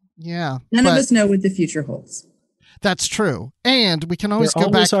 yeah. None of us know what the future holds. That's true. And we can always there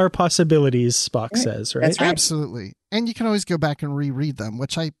go back. Always are possibilities, Spock says, right? That's right. Absolutely. And you can always go back and reread them,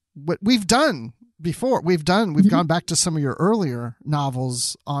 what we've done before. We've gone back to some of your earlier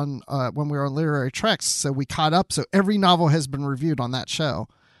novels on when we were on Literary Treks. So we caught up. So every novel has been reviewed on that show.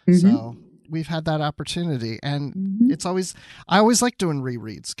 So we've had that opportunity, and I always like doing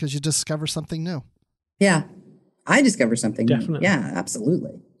rereads because you discover something new. Yeah. I discover something Definitely. new. Yeah,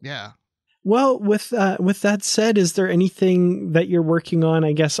 absolutely. Yeah. Well, with that said, is there anything that you're working on?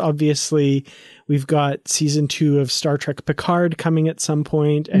 I guess obviously we've got season 2 of Star Trek Picard coming at some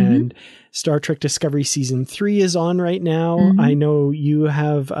point, and Star Trek Discovery season 3 is on right now. I know you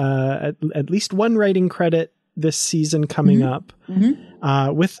have at least one writing credit this season coming up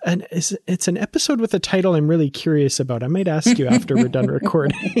with it's an episode with a title I'm really curious about. I might ask you after we're done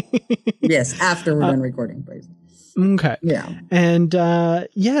recording. Yes, after we're done recording, please. Okay. Yeah. And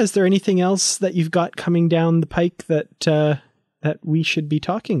is there anything else that you've got coming down the pike that we should be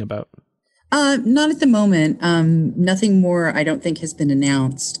talking about? Not at the moment. Nothing more I don't think has been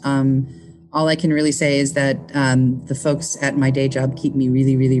announced. All I can really say is that the folks at my day job keep me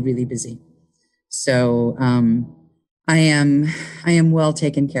really, really, really busy. So I am well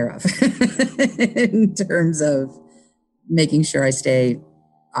taken care of in terms of making sure I stay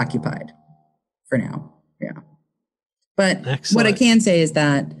occupied for now. Yeah. But Excellent. What I can say is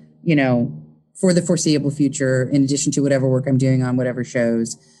that, you know, for the foreseeable future, in addition to whatever work I'm doing on whatever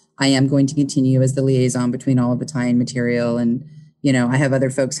shows, I am going to continue as the liaison between all of the tie-in material. And, you know, I have other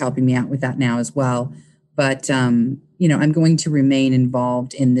folks helping me out with that now as well. But, you know, I'm going to remain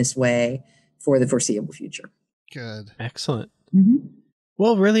involved in this way for the foreseeable future. Good. Excellent.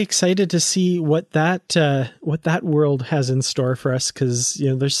 Well, really excited to see what that world has in store for us, because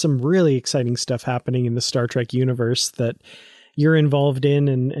you know there's some really exciting stuff happening in the Star Trek universe that you're involved in,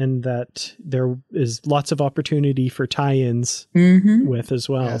 and that there is lots of opportunity for tie-ins with as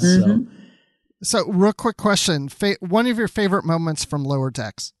well. Yes. So, real quick question: one of your favorite moments from Lower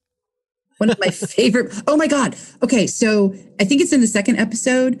Decks? One of my favorite. Oh my God! Okay, so I think it's in the second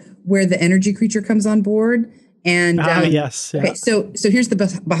episode where the energy creature comes on board. And yes. Yeah. Okay, so here's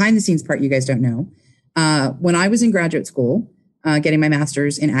the behind the scenes part you guys don't know. When I was in graduate school, getting my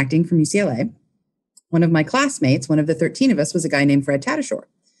master's in acting from UCLA, one of my classmates, one of the 13 of us, was a guy named Fred Tatasciore.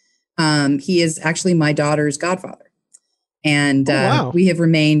 He is actually my daughter's godfather, and we have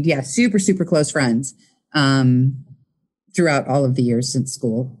remained super, super close friends throughout all of the years since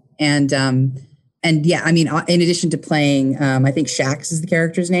school. And yeah, I mean, in addition to playing, I think Shax is the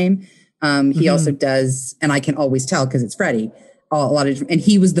character's name. He also does, and I can always tell because it's Freddie, a lot of, and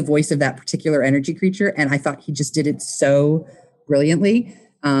he was the voice of that particular energy creature. And I thought he just did it so brilliantly.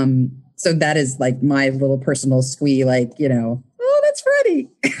 So that is like my little personal squee, like, you know, oh, that's Freddie.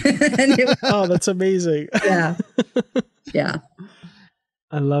 Oh, that's amazing. Yeah. Yeah.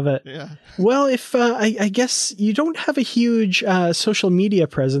 I love it. Yeah. Well, if I guess you don't have a huge social media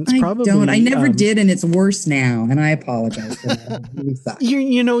presence, probably. I don't. I never did, and it's worse now. And I apologize for that. Really sucks.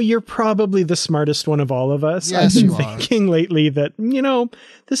 You're probably the smartest one of all of us. Yes, I've been thinking lately that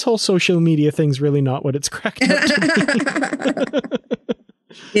this whole social media thing's really not what it's cracked up to be.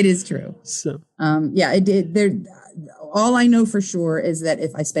 It is true. So, yeah, it did. All I know for sure is that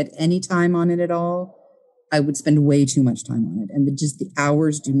if I spent any time on it at all, I would spend way too much time on it. And the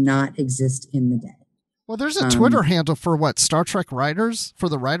hours do not exist in the day. Well, there's a Twitter handle for what? Star Trek writers? For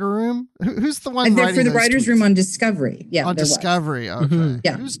the writer room? Who's the one writing for the those writers tweets? room on Discovery. Yeah. On Discovery. Okay. Mm-hmm.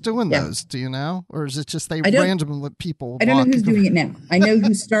 Yeah. Who's doing those? Do you know? Or is it just random people? I don't know who's doing it now. I know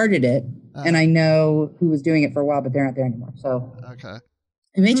who started it, and I know who was doing it for a while, but they're not there anymore. So okay.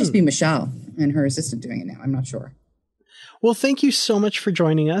 It may just be Michelle and her assistant doing it now. I'm not sure. Well, thank you so much for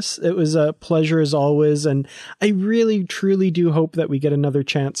joining us. It was a pleasure as always. And I really, truly do hope that we get another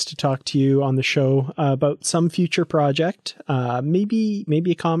chance to talk to you on the show about some future project, maybe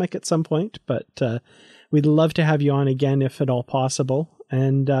a comic at some point, but we'd love to have you on again if at all possible.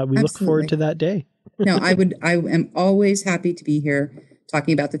 And we look forward to that day. No, I am always happy to be here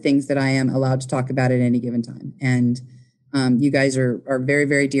talking about the things that I am allowed to talk about at any given time. And you guys are very,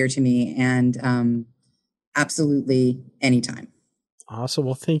 very dear to me. And absolutely anytime. Awesome.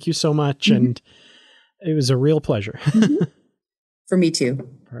 Well, thank you so much. Mm-hmm. And it was a real pleasure. Mm-hmm. For me too.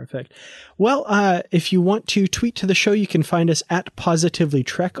 Perfect. Well, if you want to tweet to the show, you can find us at Positively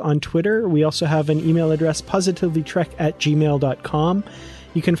Trek on Twitter. We also have an email address, positivelytrek@gmail.com.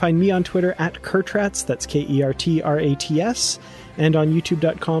 You can find me on Twitter at Kertrats, that's Kertrats, and on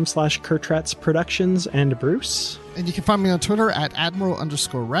youtube.com/Kertrats Productions and Bruce. And you can find me on Twitter at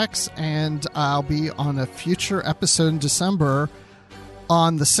Admiral_Rex, and I'll be on a future episode in December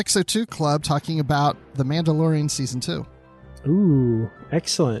on the 602 Club talking about The Mandalorian Season 2. Ooh,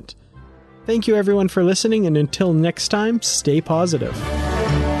 excellent. Thank you everyone for listening, and until next time, stay positive.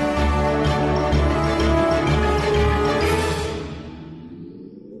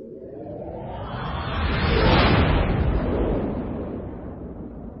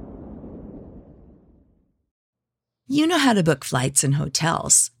 You know how to book flights and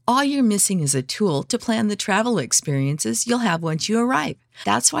hotels. All you're missing is a tool to plan the travel experiences you'll have once you arrive.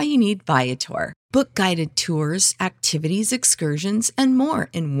 That's why you need Viator. Book guided tours, activities, excursions, and more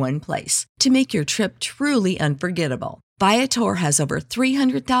in one place to make your trip truly unforgettable. Viator has over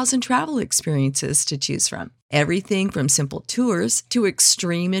 300,000 travel experiences to choose from. Everything from simple tours to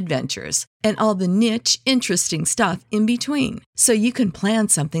extreme adventures and all the niche, interesting stuff in between. So you can plan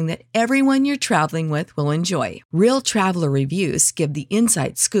something that everyone you're traveling with will enjoy. Real traveler reviews give the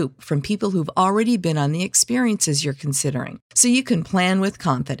inside scoop from people who've already been on the experiences you're considering. So you can plan with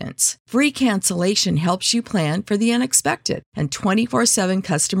confidence. Free cancellation helps you plan for the unexpected. And 24/7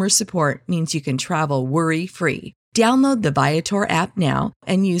 customer support means you can travel worry-free. Download the Viator app now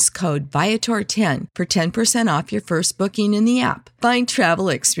and use code Viator10 for 10% off your first booking in the app. Find travel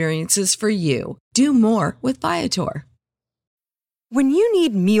experiences for you. Do more with Viator. When you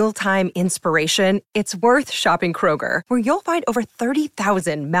need mealtime inspiration, it's worth shopping Kroger, where you'll find over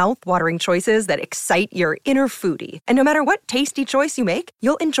 30,000 mouth-watering choices that excite your inner foodie. And no matter what tasty choice you make,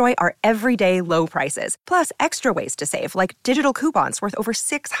 you'll enjoy our everyday low prices, plus extra ways to save, like digital coupons worth over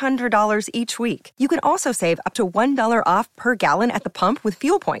 $600 each week. You can also save up to $1 off per gallon at the pump with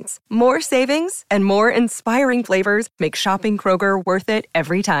fuel points. More savings and more inspiring flavors make shopping Kroger worth it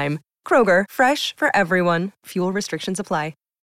every time. Kroger, fresh for everyone. Fuel restrictions apply.